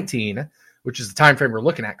 and 19, which is the time frame we're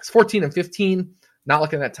looking at, because 14 and 15, not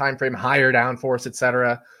looking at that time frame, higher downforce,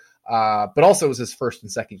 etc. But also it was his first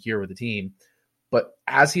and second year with the team. But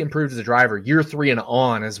as he improved as a driver, year 3 and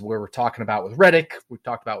on is where we're talking about with Reddick. We've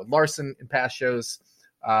talked about with Larson in past shows.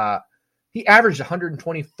 He averaged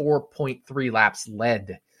 124.3 laps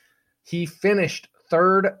led. He finished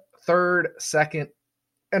third, second,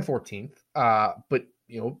 and 14th. But,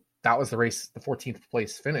 that was the race. The 14th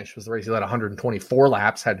place finish was the race. He led 124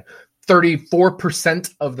 laps, had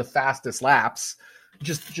 34% of the fastest laps.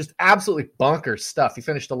 Just absolutely bonkers stuff. He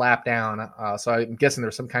finished a lap down. So I'm guessing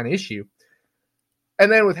there's some kind of issue.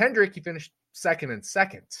 And then with Hendrick, he finished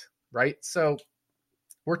second, right? So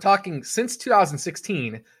we're talking since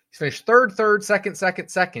 2016, he's finished third, second,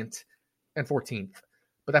 and 14th.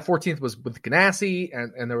 But that 14th was with Ganassi,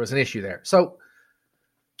 and there was an issue there. So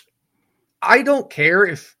I don't care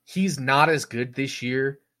if he's not as good this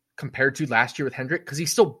year compared to last year with Hendrick, because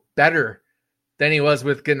he's still better than he was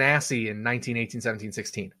with Ganassi in 19, 18, 17,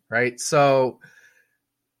 16, right? So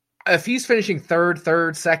if he's finishing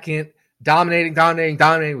third, second, dominating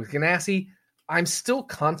with Ganassi, I'm still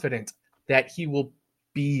confident that he will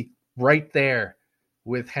be right there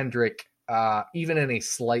with Hendrick, even in a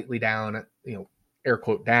slightly down, air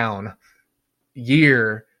quote down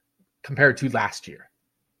year compared to last year.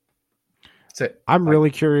 That's it. I'm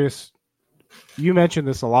really curious. You mentioned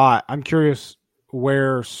this a lot. I'm curious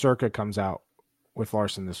where Circa comes out with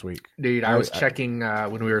Larson this week. Dude, I was checking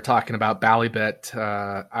when we were talking about Ballybet.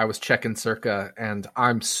 I was checking Circa, and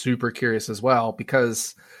I'm super curious as well,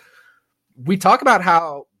 because we talk about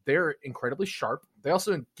how they're incredibly sharp. They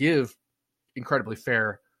also give incredibly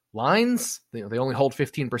fair lines. They only hold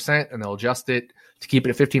 15%, and they'll adjust it to keep it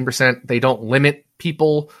at 15%. They don't limit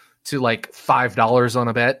people to like $5 on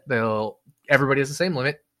a bet. Everybody has the same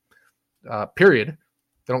limit, period.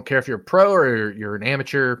 They don't care if you're a pro or you're an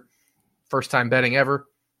amateur, first time betting ever.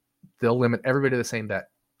 They'll limit everybody to the same bet.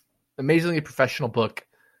 Amazingly professional book,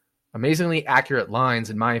 amazingly accurate lines,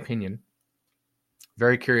 in my opinion.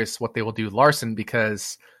 Very curious what they will do with Larson,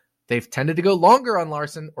 because they've tended to go longer on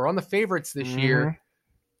Larson or on the favorites this year,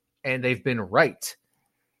 and they've been right.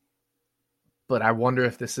 But I wonder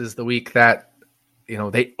if this is the week that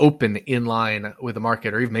they open in line with the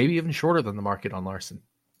market, or maybe even shorter than the market on Larson.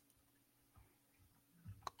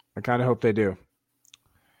 I kind of hope they do.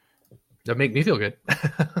 That'd make me feel good.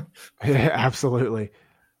 Yeah, absolutely.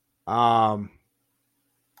 But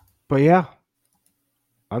yeah,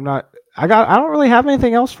 I don't really have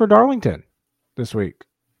anything else for Darlington this week.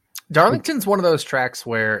 Darlington's one of those tracks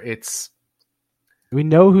where we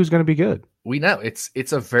know who's going to be good. We know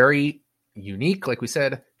it's a very unique, like we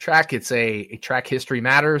said, track. It's a track history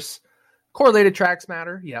matters Correlated tracks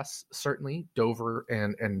matter, yes, certainly. Dover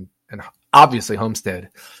and obviously Homestead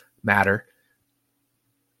matter.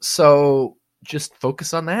 So just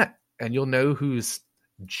focus on that, and you'll know who's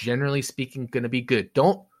generally speaking going to be good.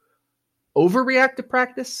 Don't overreact to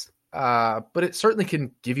practice, but it certainly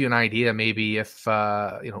can give you an idea. Maybe if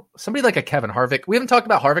somebody like a Kevin Harvick. We haven't talked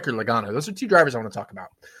about Harvick or Logano. Those are two drivers I want to talk about.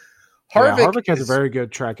 Harvick has a very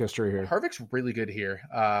good track history here. Harvick's really good here,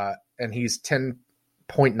 and he's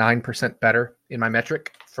 10.9% better in my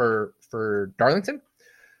metric for Darlington.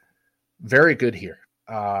 Very good here.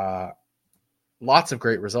 Lots of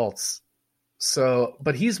great results. So,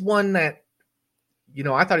 but he's one that,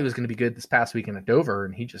 I thought he was going to be good this past weekend at Dover,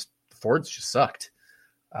 and Ford's just sucked.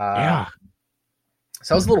 Yeah.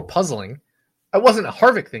 So it was a little puzzling. It wasn't a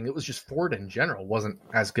Harvick thing. It was just Ford in general wasn't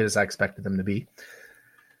as good as I expected them to be.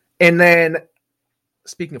 And then,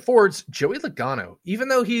 speaking of Fords, Joey Logano, even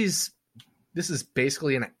though this is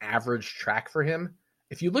basically an average track for him,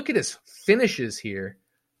 if you look at his finishes here,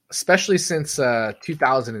 especially since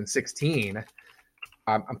 2016,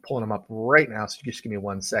 I'm pulling them up right now, so just give me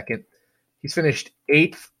 1 second. He's finished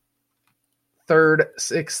 8th, 3rd,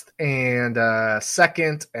 6th, and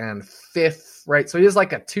 2nd, and 5th, right? So he has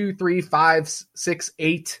like a 2, 3, 5, 6,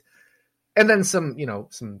 8, and then some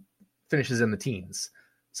finishes in the teens.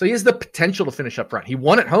 So he has the potential to finish up front. He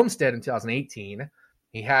won at Homestead in 2018.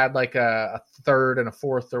 He had like a 3rd and a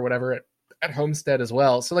 4th or whatever at Homestead as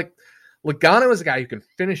well. So like Logano is a guy who can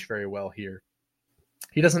finish very well here.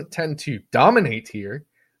 He doesn't tend to dominate here,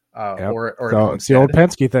 or so it's the old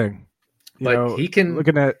Penske thing. He can.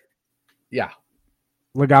 Looking at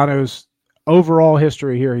Logano's overall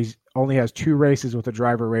history here, he only has 2 races with a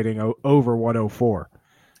driver rating over 104.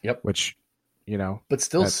 Yep, which but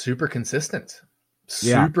still super consistent.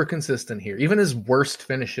 Super consistent here. Even his worst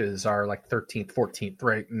finishes are like 13th, 14th,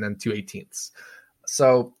 right, and then 2 18ths.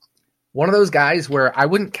 So one of those guys where I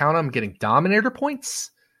wouldn't count on him getting dominator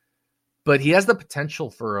points, but he has the potential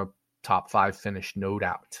for a top 5 finish, no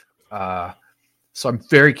doubt. So I'm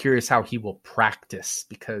very curious how he will practice,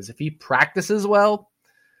 because if he practices well,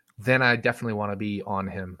 then I definitely want to be on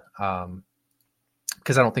him.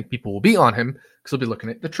 Because I don't think people will be on him, because they'll be looking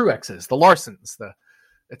at the Truexes, the Larsons, the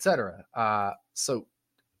etc. So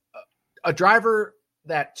a driver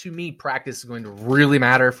that, to me, practice is going to really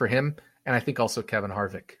matter for him, and I think also Kevin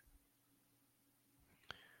Harvick.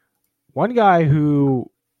 One guy who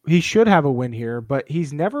he should have a win here, but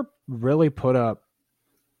he's never really put up,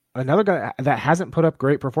 another guy that hasn't put up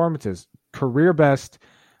great performances. Career best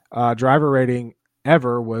driver rating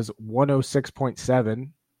ever was 106.7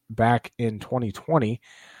 back in 2020.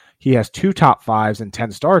 He has 2 top 5s and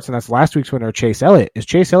 10 starts, and that's last week's winner, Chase Elliott. Is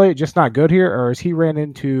Chase Elliott just not good here, or has he ran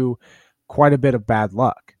into quite a bit of bad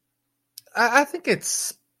luck? I think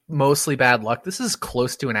it's mostly bad luck. This is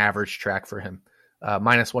close to an average track for him,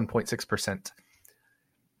 minus 1.6%.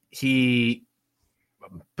 He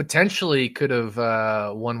potentially could have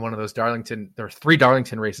won one of those Darlington. There were 3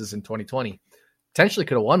 Darlington races in 2020. Potentially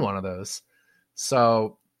could have won one of those.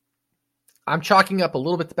 So I'm chalking up a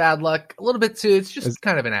little bit to bad luck, a little bit to it's just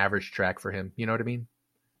kind of an average track for him. You know what I mean?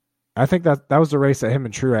 I think that was the race that him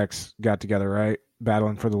and Truex got together, right?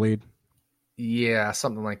 Battling for the lead. Yeah,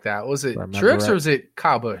 something like that. Was it Truex or was it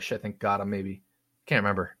Kyle Busch? I think got him, maybe. Can't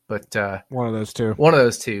remember. But one of those two. One of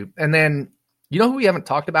those two. And then, you know who we haven't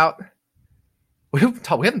talked about? We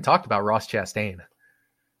haven't talked about Ross Chastain.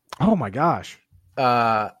 Oh, my gosh.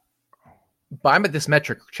 But I'm at this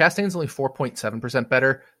metric. Chastain's only 4.7%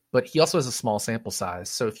 better, but he also has a small sample size.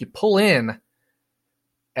 So if you pull in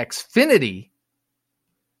Xfinity,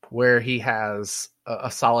 where he has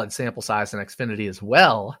a solid sample size in Xfinity as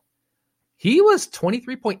well, he was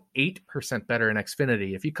 23.8% better in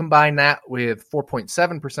Xfinity. If you combine that with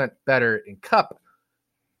 4.7% better in Cup,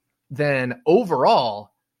 then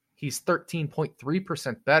overall, he's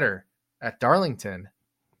 13.3% better at Darlington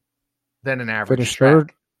than an average Finished track.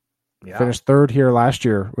 Third. Yeah. Finished 3rd here last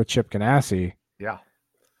year with Chip Ganassi. Yeah.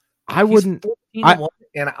 I wouldn't. And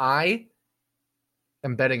I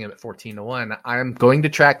am betting him at 14-1. I'm going to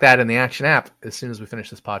track that in the Action app as soon as we finish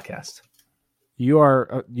this podcast. You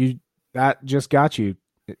are that just got you,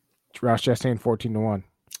 Ross Chastain, 14-1.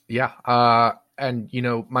 Yeah. And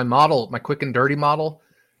my quick and dirty model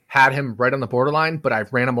had him right on the borderline, but I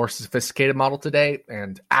ran a more sophisticated model today,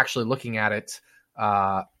 and actually looking at it,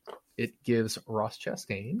 it gives Ross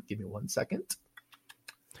Chastain. Give me 1 second.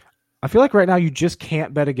 I feel like right now you just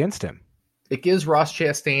can't bet against him. It gives Ross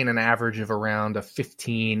Chastain an average of around a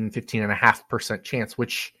 15.5% chance,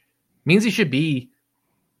 which means he should be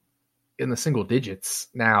in the single digits.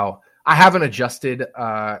 Now, I haven't adjusted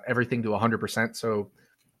everything to 100%, so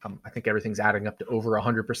I think everything's adding up to over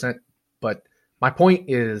 100%. But my point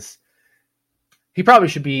is he probably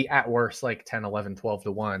should be at worst like 10, 11, 12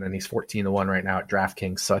 to 1, and he's 14 to 1 right now at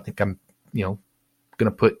DraftKings. So I think I'm, going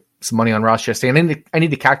to put some money on Ross Chastain. I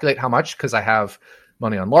need to calculate how much because I have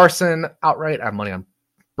money on Larson outright. I have money on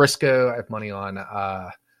Briscoe. I have money on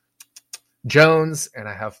Jones, and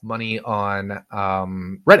I have money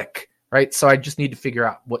on Reddick, right? So I just need to figure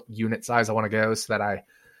out what unit size I want to go so that I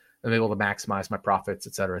am able to maximize my profits,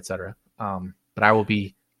 et cetera, et cetera. But I will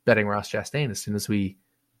be betting Ross Chastain as soon as we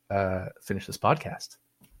finish this podcast.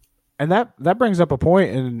 And that brings up a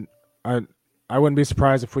point, and I wouldn't be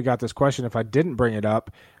surprised if we got this question if I didn't bring it up.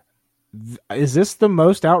 Is this the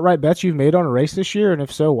most outright bets you've made on a race this year? And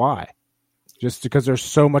if so, why? Just because there's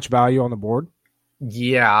so much value on the board?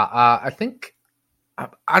 Yeah, I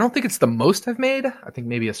don't think it's the most I've made. I think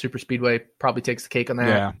maybe a super speedway probably takes the cake on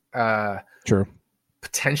that. Yeah, true.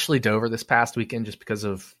 Potentially Dover this past weekend just because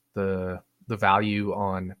of the value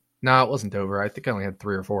on. No, it wasn't Dover. I think I only had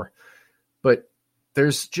 3 or 4. But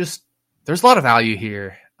there's a lot of value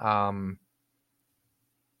here.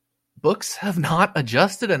 Books have not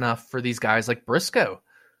adjusted enough for these guys like Briscoe,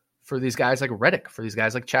 for these guys like Reddick, for these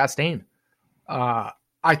guys like Chastain.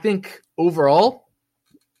 I think overall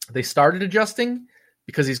they started adjusting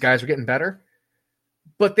because these guys were getting better,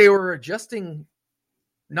 but they were adjusting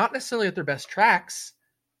not necessarily at their best tracks.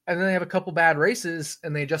 And then they have a couple bad races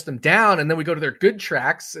and they adjust them down. And then we go to their good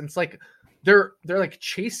tracks. And it's like, they're like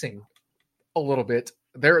chasing a little bit.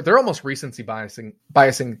 They're almost recency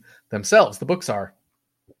biasing themselves. The books are.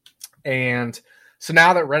 And so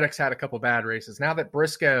now that Reddick's had a couple bad races, now that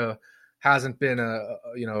Briscoe hasn't been a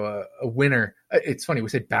winner, it's funny we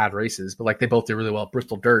say bad races, but like they both did really well at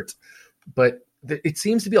Bristol Dirt. But it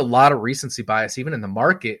seems to be a lot of recency bias even in the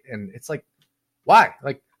market, and it's like, why?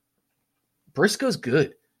 Like Briscoe's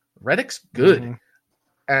good, Reddick's good, mm-hmm.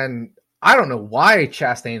 And I don't know why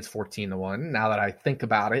Chastain's 14 to 1. Now that I think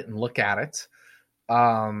about it and look at it,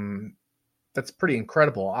 that's pretty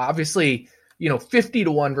incredible. Obviously, 50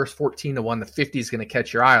 to 1 versus 14 to 1, the 50 is going to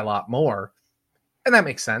catch your eye a lot more. And that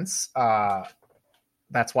makes sense.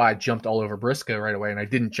 That's why I jumped all over Briscoe right away. And I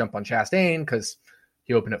didn't jump on Chastain because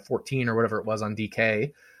he opened at 14 or whatever it was on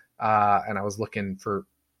DK. And I was looking for,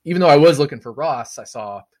 even though I was looking for Ross, I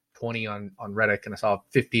saw 20 on Reddick and I saw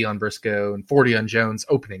 50 on Briscoe and 40 on Jones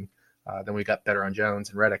opening. Then we got better on Jones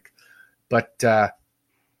and Reddick. But so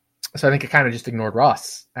I think I kind of just ignored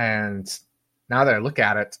Ross. And now that I look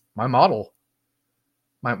at it, my model,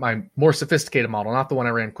 my more sophisticated model, not the one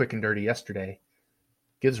I ran quick and dirty yesterday,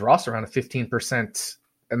 gives Ross around a 15%.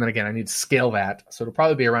 And then again, I need to scale that. So it'll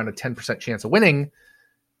probably be around a 10% chance of winning,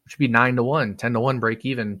 which would be 9 to 1, 10 to 1 break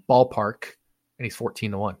even ballpark. And he's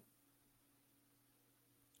 14 to 1.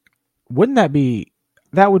 Wouldn't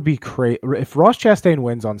that would be crazy. If Ross Chastain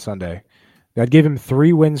wins on Sunday, that'd give him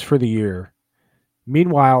 3 wins for the year.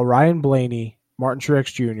 Meanwhile, Ryan Blaney, Martin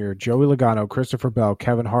Truex Jr., Joey Logano, Christopher Bell,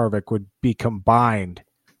 Kevin Harvick would be combined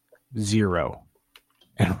 0.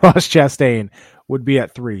 And Ross Chastain would be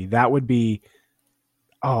at 3. That would be,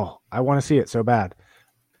 I want to see it so bad.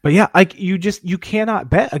 But yeah, like you cannot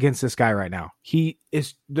bet against this guy right now.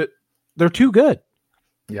 They're too good.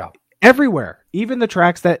 Yeah. Everywhere. Even the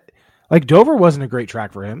tracks that, like Dover wasn't a great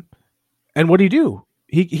track for him. And what did he do?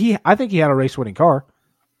 I think he had a race winning car.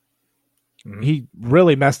 Mm-hmm. He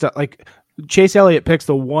really messed up. Like Chase Elliott picks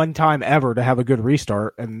the one time ever to have a good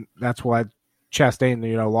restart, and that's why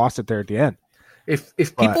Chastain, lost it there at the end. If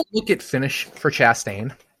people look at finish for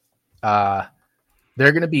Chastain,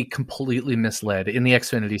 they're going to be completely misled in the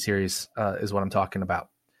Xfinity Series, is what I'm talking about.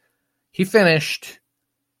 He finished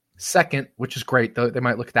second, which is great. Though they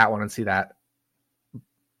might look at that one and see that.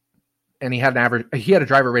 And he had a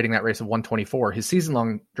driver rating that race of 124. His season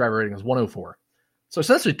long driver rating was 104. So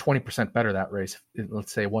essentially 20% better that race.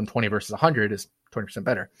 Let's say 120 versus 100 is 20%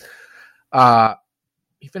 better.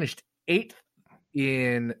 He finished 8th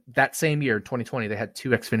in that same year, 2020. They had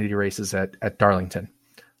 2 Xfinity races at Darlington.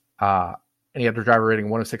 And he had a driver rating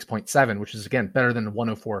 106.7, which is, again, better than the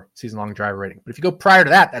 104 season-long driver rating. But if you go prior to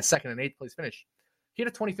that 2nd and 8th place finish, he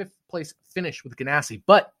had a 25th place finish with Ganassi.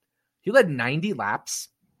 But he led 90 laps,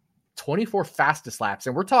 24 fastest laps.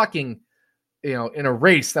 And we're talking, in a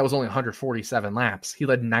race that was only 147 laps, he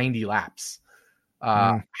led 90 laps.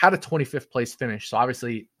 Had a 25th place finish. So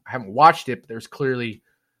obviously, I haven't watched it, but there's clearly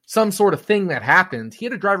some sort of thing that happened. He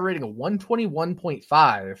had a driver rating of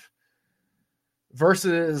 121.5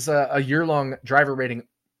 versus a year-long driver rating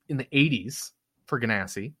in the 80s for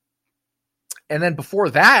Ganassi. And then before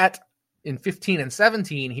that, in 15 and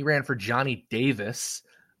 17, he ran for Johnny Davis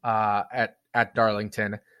at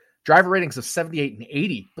Darlington. Driver ratings of 78 and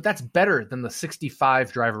 80, but that's better than the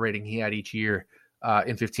 65 driver rating he had each year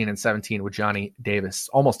in 15 and 17 with Johnny Davis.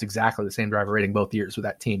 Almost exactly the same driver rating both years with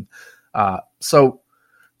that team. So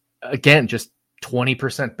again, just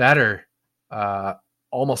 20% better,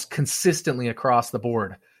 almost consistently across the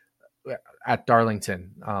board at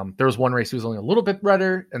Darlington. There was one race he was only a little bit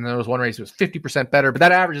better, and there was one race he was 50% better, but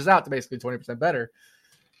that averages out to basically 20% better.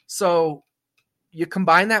 So you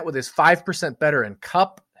combine that with his 5% better in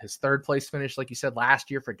Cup, his third place finish, like you said,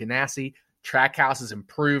 last year for Ganassi. Trackhouse has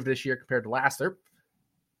improved this year compared to last.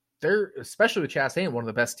 They're especially with Chastain, one of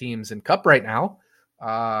the best teams in Cup right now.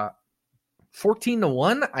 14-1,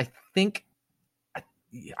 I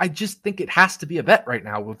just think it has to be a bet right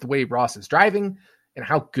now with the way Ross is driving and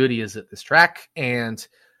how good he is at this track. And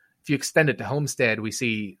if you extend it to Homestead, we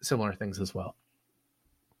see similar things as well.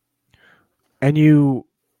 And you,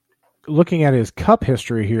 looking at his Cup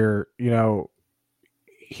history here,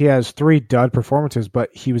 he has 3 dud performances,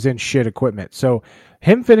 but he was in shit equipment. So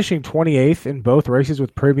him finishing 28th in both races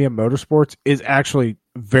with Premium Motorsports is actually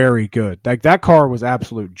very good. Like, that car was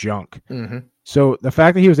absolute junk. Mm-hmm. So the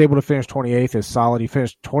fact that he was able to finish 28th is solid. He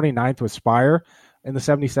finished 29th with Spire in the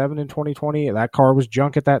 77 in 2020. That car was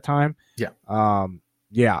junk at that time. Yeah.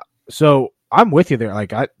 Yeah. So I'm with you there.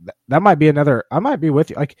 Like, that might be another. I might be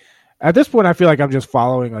with you. Like, at this point, I feel like I'm just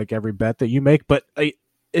following like every bet that you make, but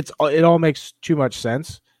it all makes too much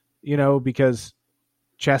sense, because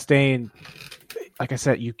Chastain, like I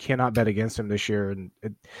said, you cannot bet against him this year, and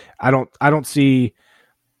I don't see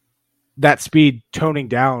that speed toning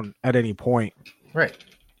down at any point. Right.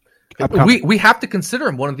 We have to consider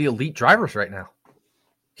him one of the elite drivers right now.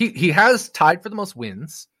 He has tied for the most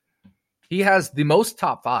wins. He has the most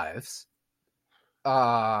top fives.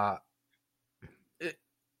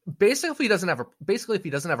 Basically, if he doesn't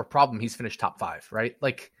have a problem, he's finished top 5, right?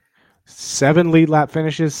 Like 7 lead lap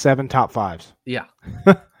finishes, 7 top 5s. Yeah.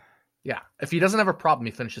 Yeah. If he doesn't have a problem,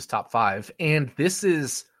 he finishes top 5. And this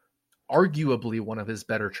is arguably one of his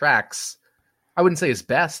better tracks. I wouldn't say his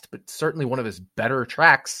best, but certainly one of his better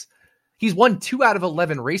tracks. He's won 2 out of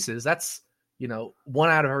 11 races. That's, 1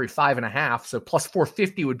 out of every 5.5. So plus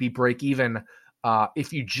 450 would be break even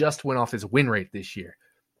if you just went off his win rate this year.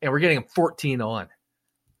 And we're getting him 14-1.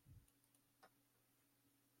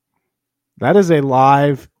 That is a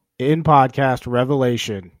live in-podcast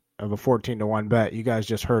revelation of a 14-1 bet. You guys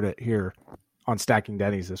just heard it here on Stacking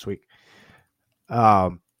Denny's this week.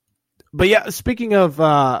 But yeah, speaking of,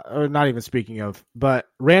 or not even speaking of, but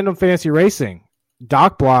Random Fantasy Racing,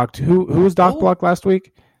 Doc blocked. Who was Doc blocked last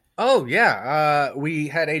week? Oh, yeah. We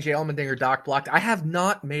had AJ Allmendinger Doc blocked. I have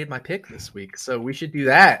not made my pick this week, so we should do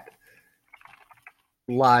that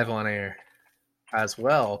live on air as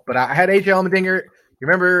well. But I had AJ Allmendinger. You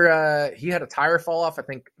remember he had a tire fall off. I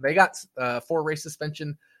think they got 4 race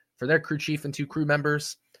suspension for their crew chief and 2 crew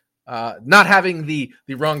members. Not having the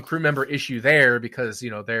wrong crew member issue there because,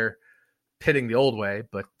 they're pitting the old way.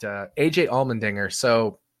 But AJ Allmendinger.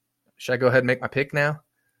 So should I go ahead and make my pick now?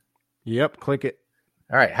 Yep, click it.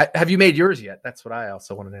 All right. Have you made yours yet? That's what I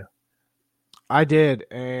also want to know. I did,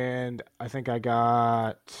 and I think I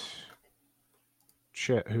got...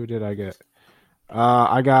 Shit, who did I get?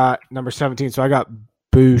 I got number 17, so I got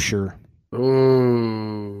Boucher.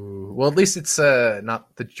 Ooh. Well, at least it's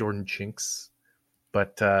not the Jordan Jinx,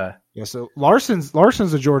 but... Yeah, so Larson's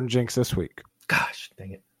the Jordan Jinx this week. Gosh,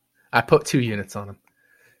 dang it. I put 2 units on him.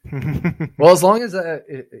 Well, as long as,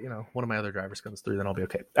 one of my other drivers comes through, then I'll be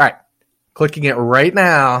okay. All right. Clicking it right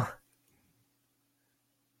now.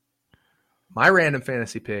 My random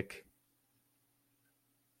fantasy pick.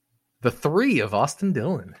 The 3 of Austin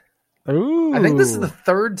Dillon. Ooh. I think this is the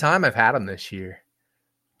 3rd time I've had him this year.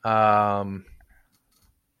 How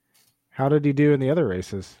did he do in the other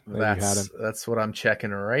races that you had him? That's what I'm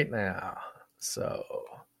checking right now. So,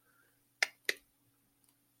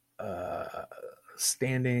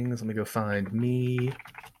 standings. Let me go find me.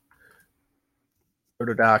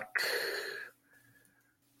 Protodoc.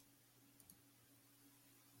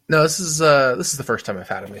 No, this is the first time I've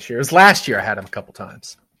had him this year. It was last year I had him a couple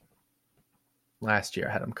times.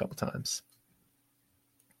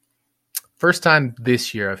 First time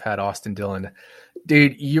this year I've had Austin Dillon.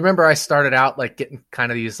 Dude, you remember I started out like getting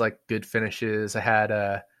kind of these like good finishes. I had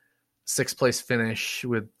a 6th place finish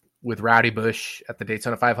with Rowdy Bush at the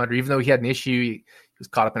Daytona 500. Even though he had an issue, he was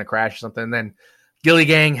caught up in a crash or something. And then Gilly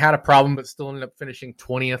Gang had a problem, but still ended up finishing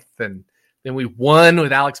 20th. And then we won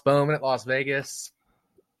with Alex Bowman at Las Vegas.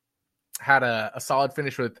 Had a solid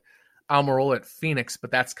finish with Almirola at Phoenix,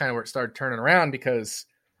 but that's kind of where it started turning around because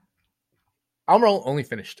Almirola only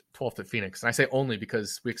finished 12th at Phoenix. And I say only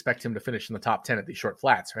because we expect him to finish in the top 10 at these short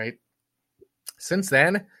flats, right? Since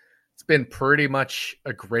then, it's been pretty much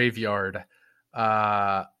a graveyard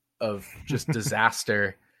of just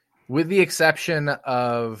disaster, with the exception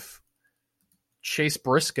of Chase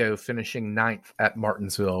Briscoe finishing 9th at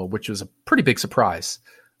Martinsville, which was a pretty big surprise.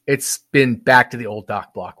 It's been back to the old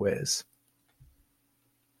Doc Block ways.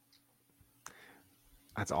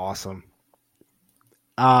 That's awesome.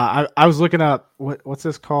 I was looking up what's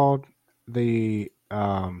this called? The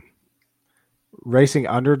Racing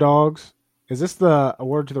Underdogs. Is this the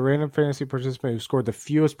award to the random fantasy participant who scored the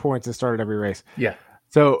fewest points and started every race? Yeah.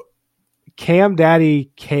 So Cam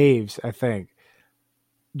Daddy Caves, I think,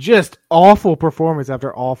 just awful performance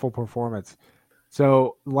after awful performance.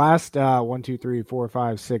 So last 1, 2, 3, 4,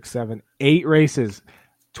 5, 6, 7, 8 races.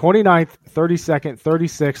 29th, 32nd,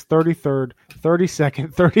 36th, 33rd,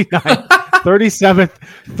 32nd, 39th, 37th,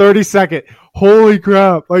 32nd. Holy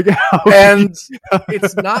crap. Like, and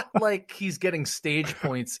it's not like he's getting stage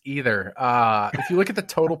points either. If you look at the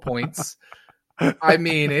total points, I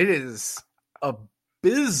mean, it is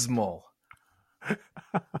abysmal.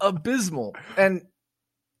 Abysmal. And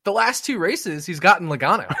the last 2 races, he's gotten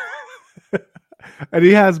Logano. And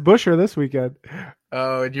he has Buescher this weekend.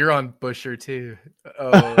 Oh, and you're on Buescher too.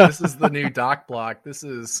 Oh, this is the new Doc Block. This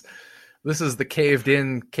is the caved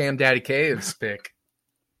in Cam Daddy Caves pick.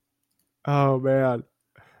 Oh man,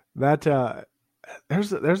 that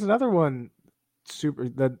there's another one. Super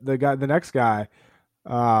the next guy,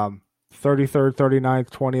 33rd, 39th,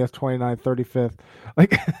 20th, 29th, 35th.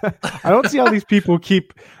 Like I don't see how these people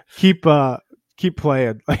keep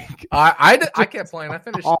playing. Like I kept playing. I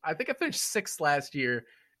think I finished 6th last year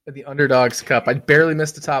at the Underdogs Cup. I barely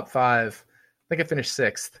missed the top 5. I think I finished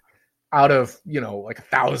 6th out of, like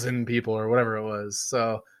 1,000 people or whatever it was.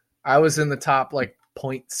 So I was in the top like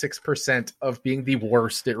 0.6% of being the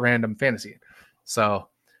worst at random fantasy. So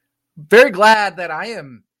very glad that I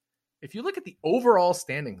am. If you look at the overall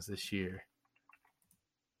standings this year,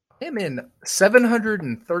 I'm in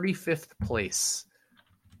 735th place.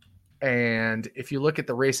 And if you look at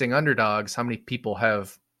the Racing Underdogs, how many people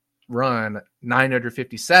have run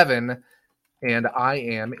 957, and I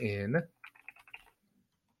am in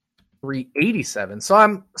 387. So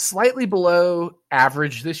I'm slightly below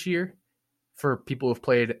average this year for people who've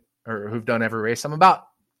played or who've done every race. I'm about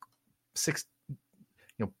 6,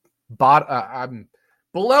 I'm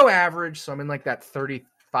below average. So I'm in like that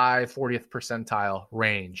 35, 40th percentile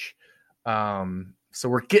range. So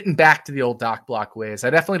we're getting back to the old Doc Block ways.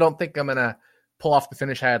 I definitely don't think I'm going to pull off the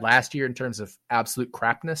finish I had last year in terms of absolute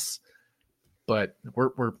crapness, but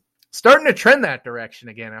we're starting to trend that direction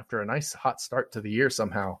again after a nice hot start to the year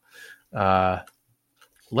somehow.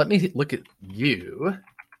 Let me look at you.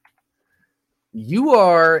 You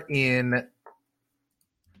are in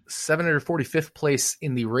 745th place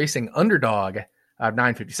in the Racing Underdog of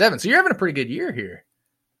 957. So you're having a pretty good year here.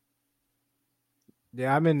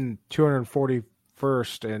 Yeah, I'm in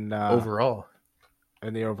 241st in overall.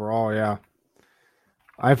 In the overall, yeah.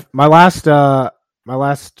 My last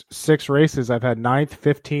 6 races, I've had 9th,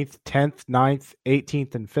 15th, 10th, 9th,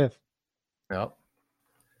 18th, and 5th. Yep.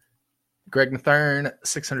 Greg Mathern,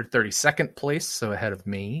 632nd place, so ahead of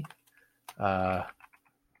me. I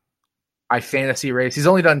fantasy race. He's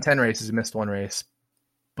only done 10 races. He missed 1 race,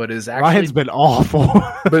 but is actually Ryan's been awful.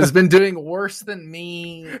 But has been doing worse than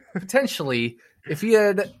me potentially. If he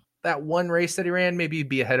had that 1 race that he ran, maybe he'd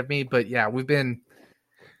be ahead of me. But yeah, we've been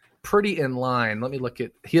pretty in line. Let me look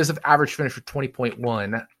at. He has an average finish of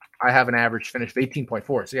 20.1. I have an average finish of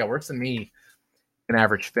 18.4. So yeah, worse than me. An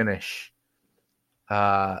average finish.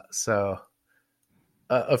 So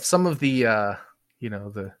of some of the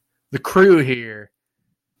the crew here,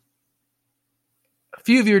 a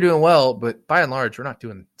few of you are doing well, but by and large, we're not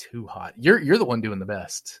doing too hot. You're the one doing the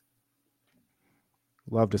best.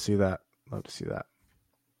 Love to see that.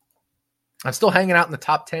 I'm still hanging out in the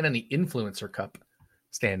top 10 in the Influencer Cup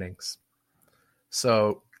standings.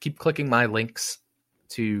 So keep clicking my links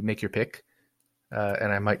to make your pick,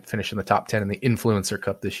 and I might finish in the top 10 in the Influencer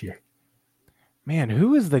Cup this year. Man,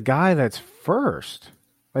 who is the guy that's first?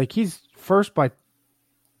 Like, he's first by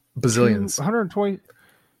bazillions. 120.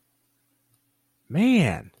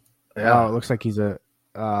 Man. Yeah. Oh, it looks like he's a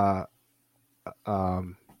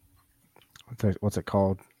what's it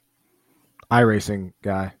called? iRacing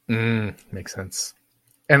guy. Makes sense.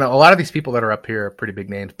 And a lot of these people that are up here are pretty big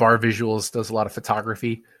names. Bar Visuals does a lot of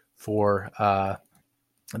photography for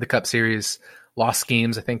the Cup Series. Lost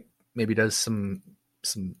Schemes, I think, maybe does some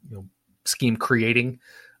scheme creating.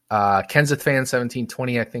 Kenseth Fan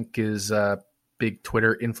 1720, I think, is a big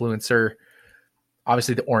Twitter influencer.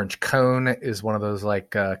 Obviously, the Orange Cone is one of those kind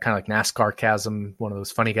of like NASCAR Chasm, one of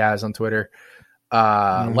those funny guys on Twitter.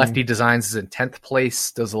 Lefty Designs is in 10th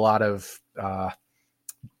place, does a lot of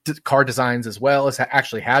car designs as well. Has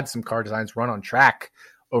actually had some car designs run on track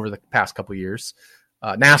over the past couple of years.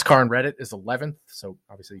 NASCAR and Reddit is 11th, so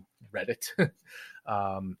obviously Reddit.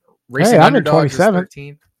 Racing I'm in Underdogs is 27th.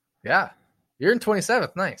 13th. Yeah, you're in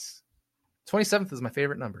 27th. Nice. 27th is my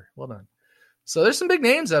favorite number. Well done. So there's some big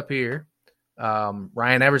names up here.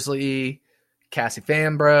 Ryan Eversley, Cassie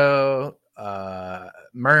Fambro,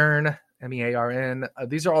 Mern, Mearn.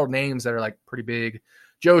 These are all names that are like pretty big.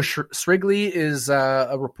 Joe Srigley is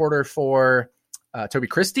a reporter for Toby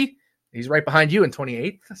Christie. He's right behind you in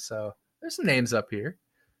 28th. So there's some names up here.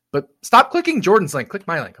 But stop clicking Jordan's link. Click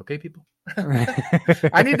my link, okay, people?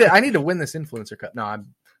 I need to win this influencer cup. No,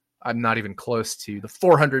 I'm not even close to the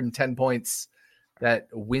 410 points that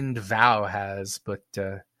Wind Vow has, but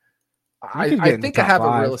I think I have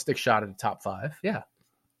 5. A realistic shot at the top 5. Yeah.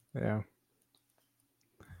 Yeah.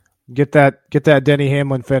 Get that Denny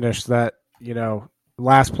Hamlin finish, that,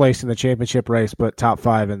 last place in the championship race, but top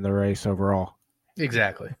 5 in the race overall.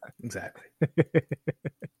 Exactly. That's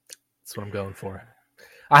what I'm going for.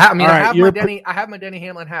 I have my Denny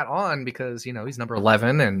Hamlin hat on because, he's number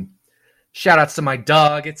 11, and shout outs to my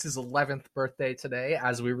dog. It's his 11th birthday today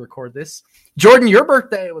as we record this. Jordan, your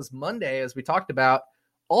birthday was Monday, as we talked about.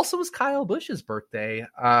 Also was Kyle Busch's birthday.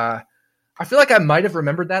 I feel like I might have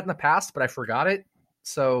remembered that in the past, but I forgot it.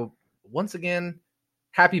 So once again,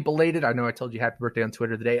 happy belated. I know I told you happy birthday on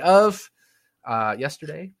Twitter the day of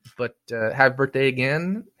yesterday, but happy birthday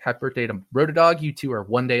again. Happy birthday to Rotodog. You two are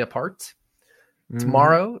one day apart.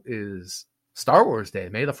 Tomorrow is Star Wars Day.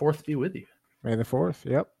 May the 4th be with you. May the 4th.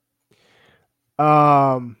 Yep.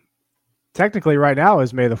 Technically right now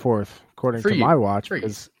is May the 4th, according to my watch,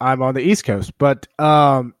 because I'm on the East Coast. But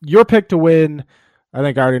your pick to win, I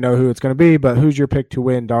think I already know who it's going to be, but who's your pick to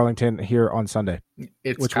win Darlington here on Sunday?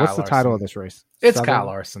 What's the title of this race? It's Kyle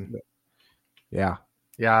Larson. Yeah.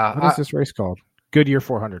 Yeah. What is this race called? Goodyear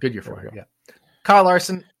 400. Goodyear 400, yeah. Kyle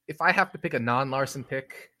Larson, if I have to pick a non-Larson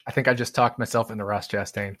pick, I think I just talked myself into Ross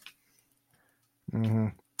Chastain. Mm-hmm.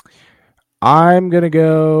 I'm going to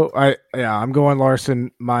go. I'm going Larson.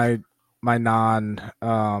 My non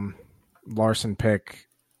Larson pick.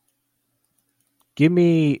 Give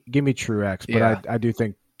me Truex, but I do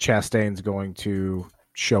think Chastain's going to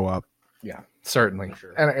show up. Yeah, certainly.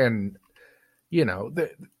 Sure. And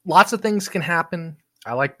lots of things can happen.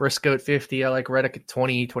 I like Briscoe at 50. I like Reddick at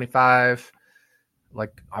 20, 25.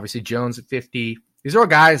 Like obviously Jones at 50. These are all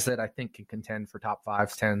guys that I think can contend for top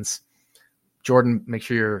 5s, 10s. Jordan, make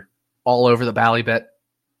sure you're all over the Ballybet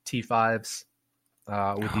T5s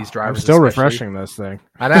with these drivers. I'm still refreshing this thing.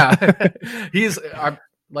 I know. He's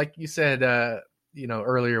like you said,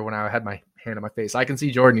 earlier when I had my hand on my face. I can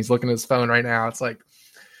see Jordan. He's looking at his phone right now. It's like,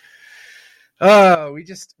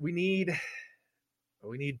 we need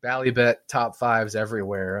Ballybet top 5s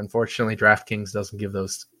everywhere. Unfortunately, DraftKings doesn't give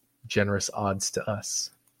those generous odds to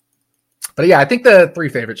us. But yeah, I think the 3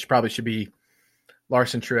 favorites probably should be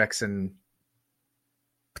Larson, Truex, and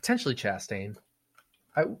potentially Chastain.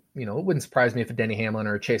 It wouldn't surprise me if a Denny Hamlin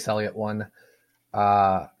or a Chase Elliott won.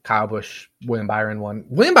 Kyle Busch, William Byron won.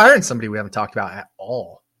 William Byron's somebody we haven't talked about at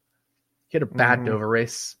all. He had a bad Dover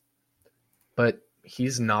race, but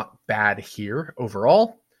he's not bad here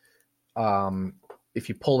overall. If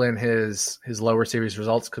you pull in his lower series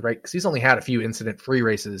results, because he's only had a few incident-free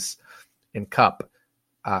races in Cup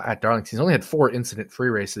at Darlington. He's only had 4 incident-free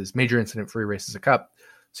races, major incident-free races at Cup.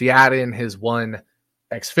 So you add in his one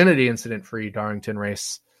Xfinity incident-free Darlington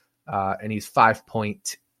race, and he's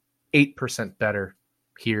 5.8% better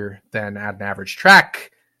here than at an average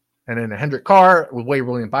track. And in a Hendrick car, with the way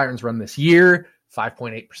William Byron's run this year,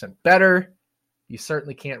 5.8% better. You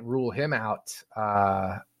certainly can't rule him out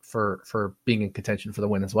for being in contention for the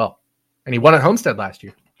win as well. And he won at Homestead last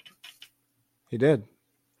year. He did.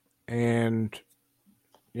 And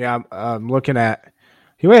yeah, I'm looking at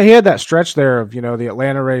he had that stretch there of, the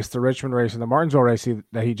Atlanta race, the Richmond race, and the Martinsville race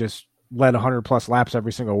that he just led 100+ laps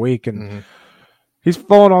every single week. And he's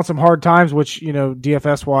fallen on some hard times, which,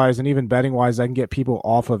 DFS wise and even betting wise, I can get people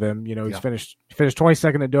off of him. He's finished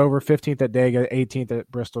 22nd at Dover, 15th at Dega, 18th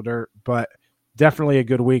at Bristol Dirt, but definitely a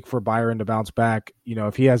good week for Byron to bounce back.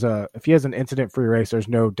 If he has an incident-free race, there's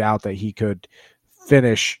no doubt that he could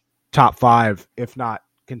finish top 5, if not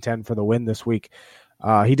contend for the win this week.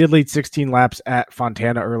 He did lead 16 laps at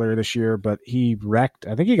Fontana earlier this year, but he wrecked.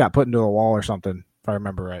 I think he got put into a wall or something, if I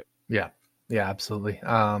remember right. Yeah, absolutely.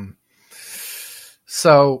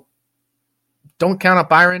 So don't count out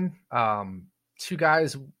Byron. 2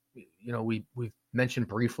 guys, we've mentioned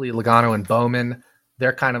briefly, Logano and Bowman.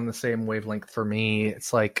 They're kind of in the same wavelength for me.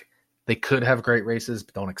 It's like they could have great races,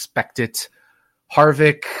 but don't expect it.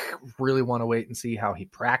 Harvick, really want to wait and see how he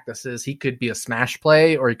practices. He could be a smash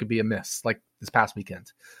play or he could be a miss, like this past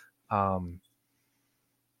weekend. And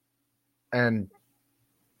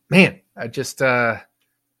man, I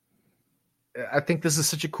think this is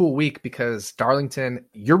such a cool week because Darlington,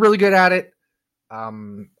 you're really good at it.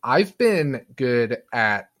 I've been good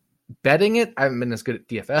at betting it. I haven't been as good at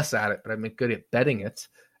DFS at it, but I've been good at betting it.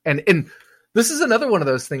 And this is another one of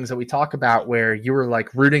those things that we talk about where you were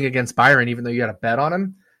like rooting against Byron, even though you had a bet on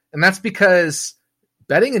him. And that's because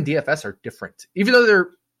betting and DFS are different. Even though they're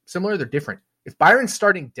similar, they're different. If Byron's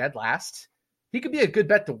starting dead last, he could be a good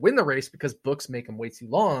bet to win the race because books make him wait too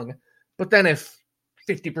long. But then if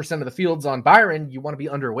 50% of the field's on Byron, you want to be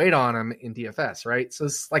underweight on him in DFS, right? So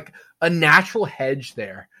it's like a natural hedge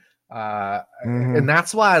there. And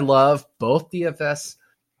that's why I love both DFS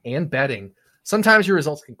and betting. Sometimes your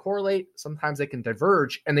results can correlate, sometimes they can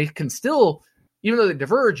diverge, and they can still, even though they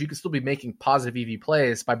diverge, you can still be making positive EV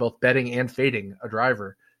plays by both betting and fading a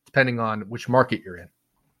driver, depending on which market you're in.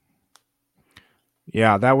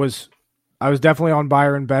 Yeah, I was definitely on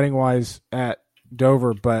Byron betting wise at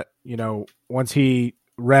Dover, but once he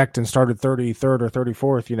wrecked and started 33rd or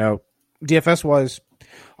 34th, DFS was,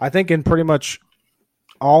 I think in pretty much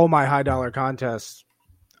all my high dollar contests,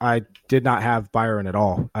 I did not have Byron at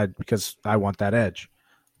all because I want that edge,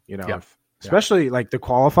 especially like the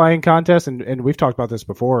qualifying contest. And we've talked about this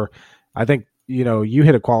before. I think, you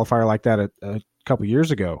hit a qualifier like that a couple years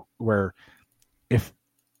ago where if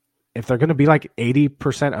they're going to be like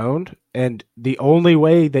 80% owned and the only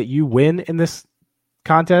way that you win in this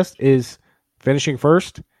contest is finishing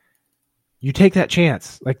first, you take that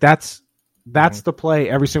chance. Like that's the play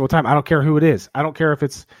every single time. I don't care who it is. I don't care if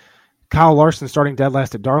it's Kyle Larson starting dead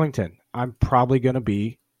last at Darlington. I'm probably going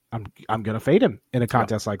to I'm going to fade him in a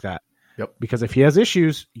contest like that. Yep. Because if he has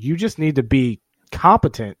issues, you just need to be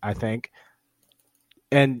competent, I think,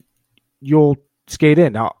 and you'll skate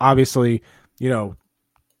in. Now, obviously,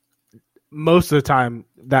 most of the time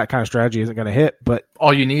that kind of strategy isn't going to hit, but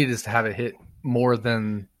all you need is to have it hit more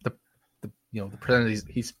than the percentage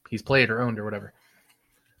he's played or owned or whatever.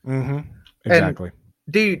 Mm-hmm. Exactly.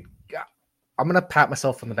 And, dude, I'm going to pat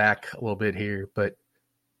myself on the back a little bit here, but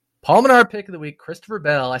Paul Menard pick of the week, Christopher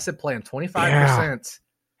Bell. I said playing 25%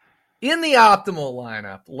 in the optimal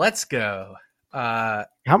lineup. Let's go. How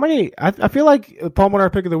many? I feel like Paul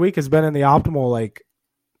Menard pick of the week has been in the optimal like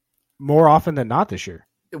more often than not this year.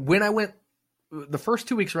 When I went the first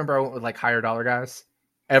 2 weeks, remember I went with like higher dollar guys.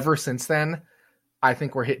 Ever since then, I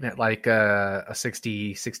think we're hitting it like a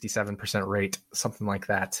 67% rate, something like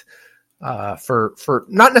that. For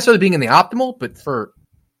not necessarily being in the optimal, but for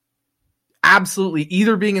absolutely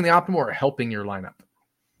either being in the optimal or helping your lineup.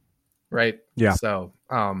 Right? Yeah. So,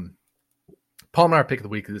 Paul Menard pick of the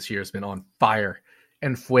week this year has been on fire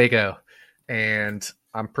and fuego, and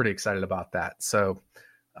I'm pretty excited about that. So,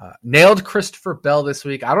 nailed Christopher Bell this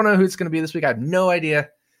week. I don't know who it's going to be this week. I have no idea.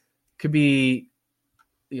 Could be,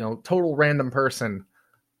 total random person.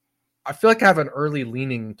 I feel like I have an early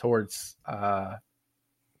leaning towards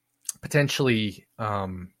potentially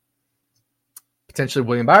William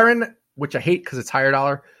Byron, which I hate because it's higher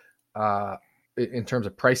dollar in terms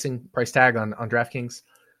of price tag on DraftKings,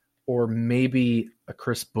 or maybe a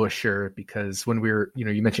Chris Buescher, because when we were,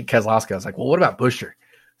 you mentioned Keselowski, I was like, well, what about Buescher?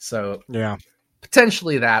 So yeah,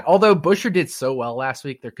 potentially that. Although Buescher did so well last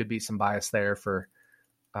week, there could be some bias there for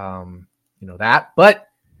that. But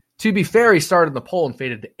to be fair, he started in the poll and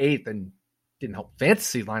faded to 8th and didn't help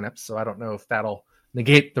fantasy lineups, so I don't know if that'll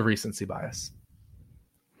negate the recency bias.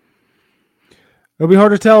 It'll be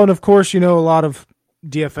hard to tell, and of course, a lot of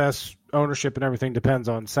DFS ownership and everything depends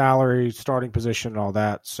on salary, starting position, and all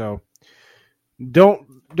that. So don't.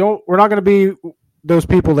 We're not going to be those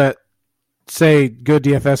people that say good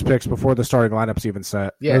DFS picks before the starting lineup's even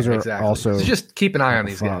set. Yeah, those are exactly. Also, so just keep an eye on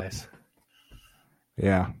these guys.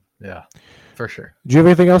 Yeah, for sure. Do you have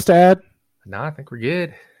anything else to add? No, I think we're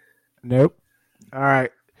good. Nope. All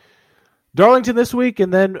right. Darlington this week,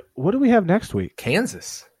 and then what do we have next week?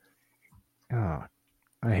 Kansas. Oh,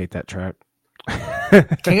 I hate that track.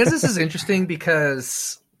 Kansas is interesting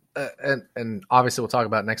because, and obviously we'll talk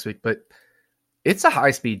about it next week, but it's a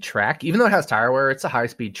high-speed track. Even though it has tire wear, it's a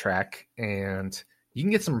high-speed track, and you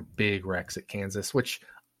can get some big wrecks at Kansas, which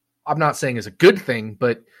I'm not saying is a good thing,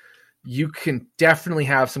 but you can definitely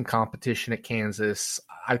have some competition at Kansas.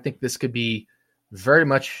 I think this could be very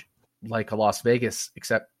much like a Las Vegas,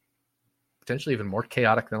 except potentially even more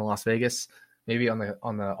chaotic than a Las Vegas. Maybe on the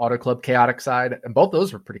Auto Club chaotic side, and both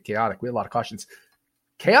those were pretty chaotic. We had a lot of cautions.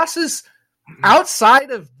 Chaos is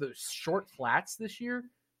outside of the short flats this year.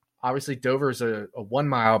 Obviously, Dover's a 1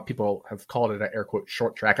 mile. People have called it an air quote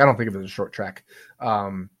short track. I don't think of it as a short track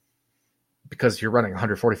because you're running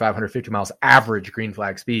 145, 150 miles average green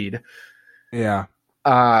flag speed. Yeah.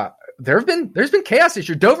 There's been chaos this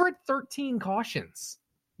year. Dover had 13 cautions.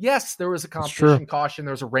 Yes, there was a competition caution.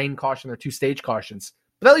 There was a rain caution. There were 2 stage cautions.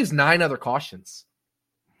 But that leaves 9 other cautions,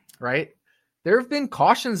 right? There have been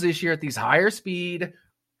cautions this year at these higher speed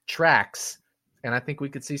tracks. And I think we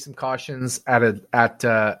could see some cautions at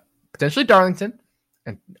potentially Darlington,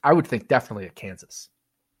 and I would think definitely at Kansas.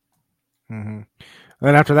 Mm-hmm. And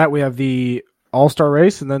then after that, we have the All-Star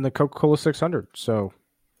race and then the Coca-Cola 600. So,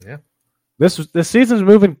 yeah, this season's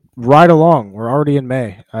moving right along. We're already in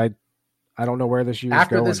May. I don't know where this year is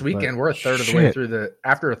going. After this weekend, we're a third of the way through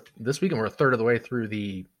we're a third of the way through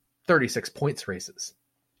the 36 points races.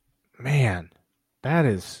 Man, that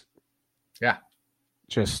is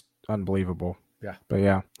just unbelievable. Yeah. But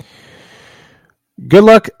yeah. Good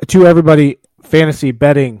luck to everybody fantasy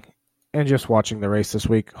betting and just watching the race this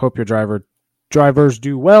week. Hope your drivers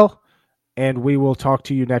do well, and we will talk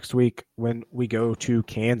to you next week when we go to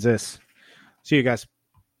Kansas. See you guys.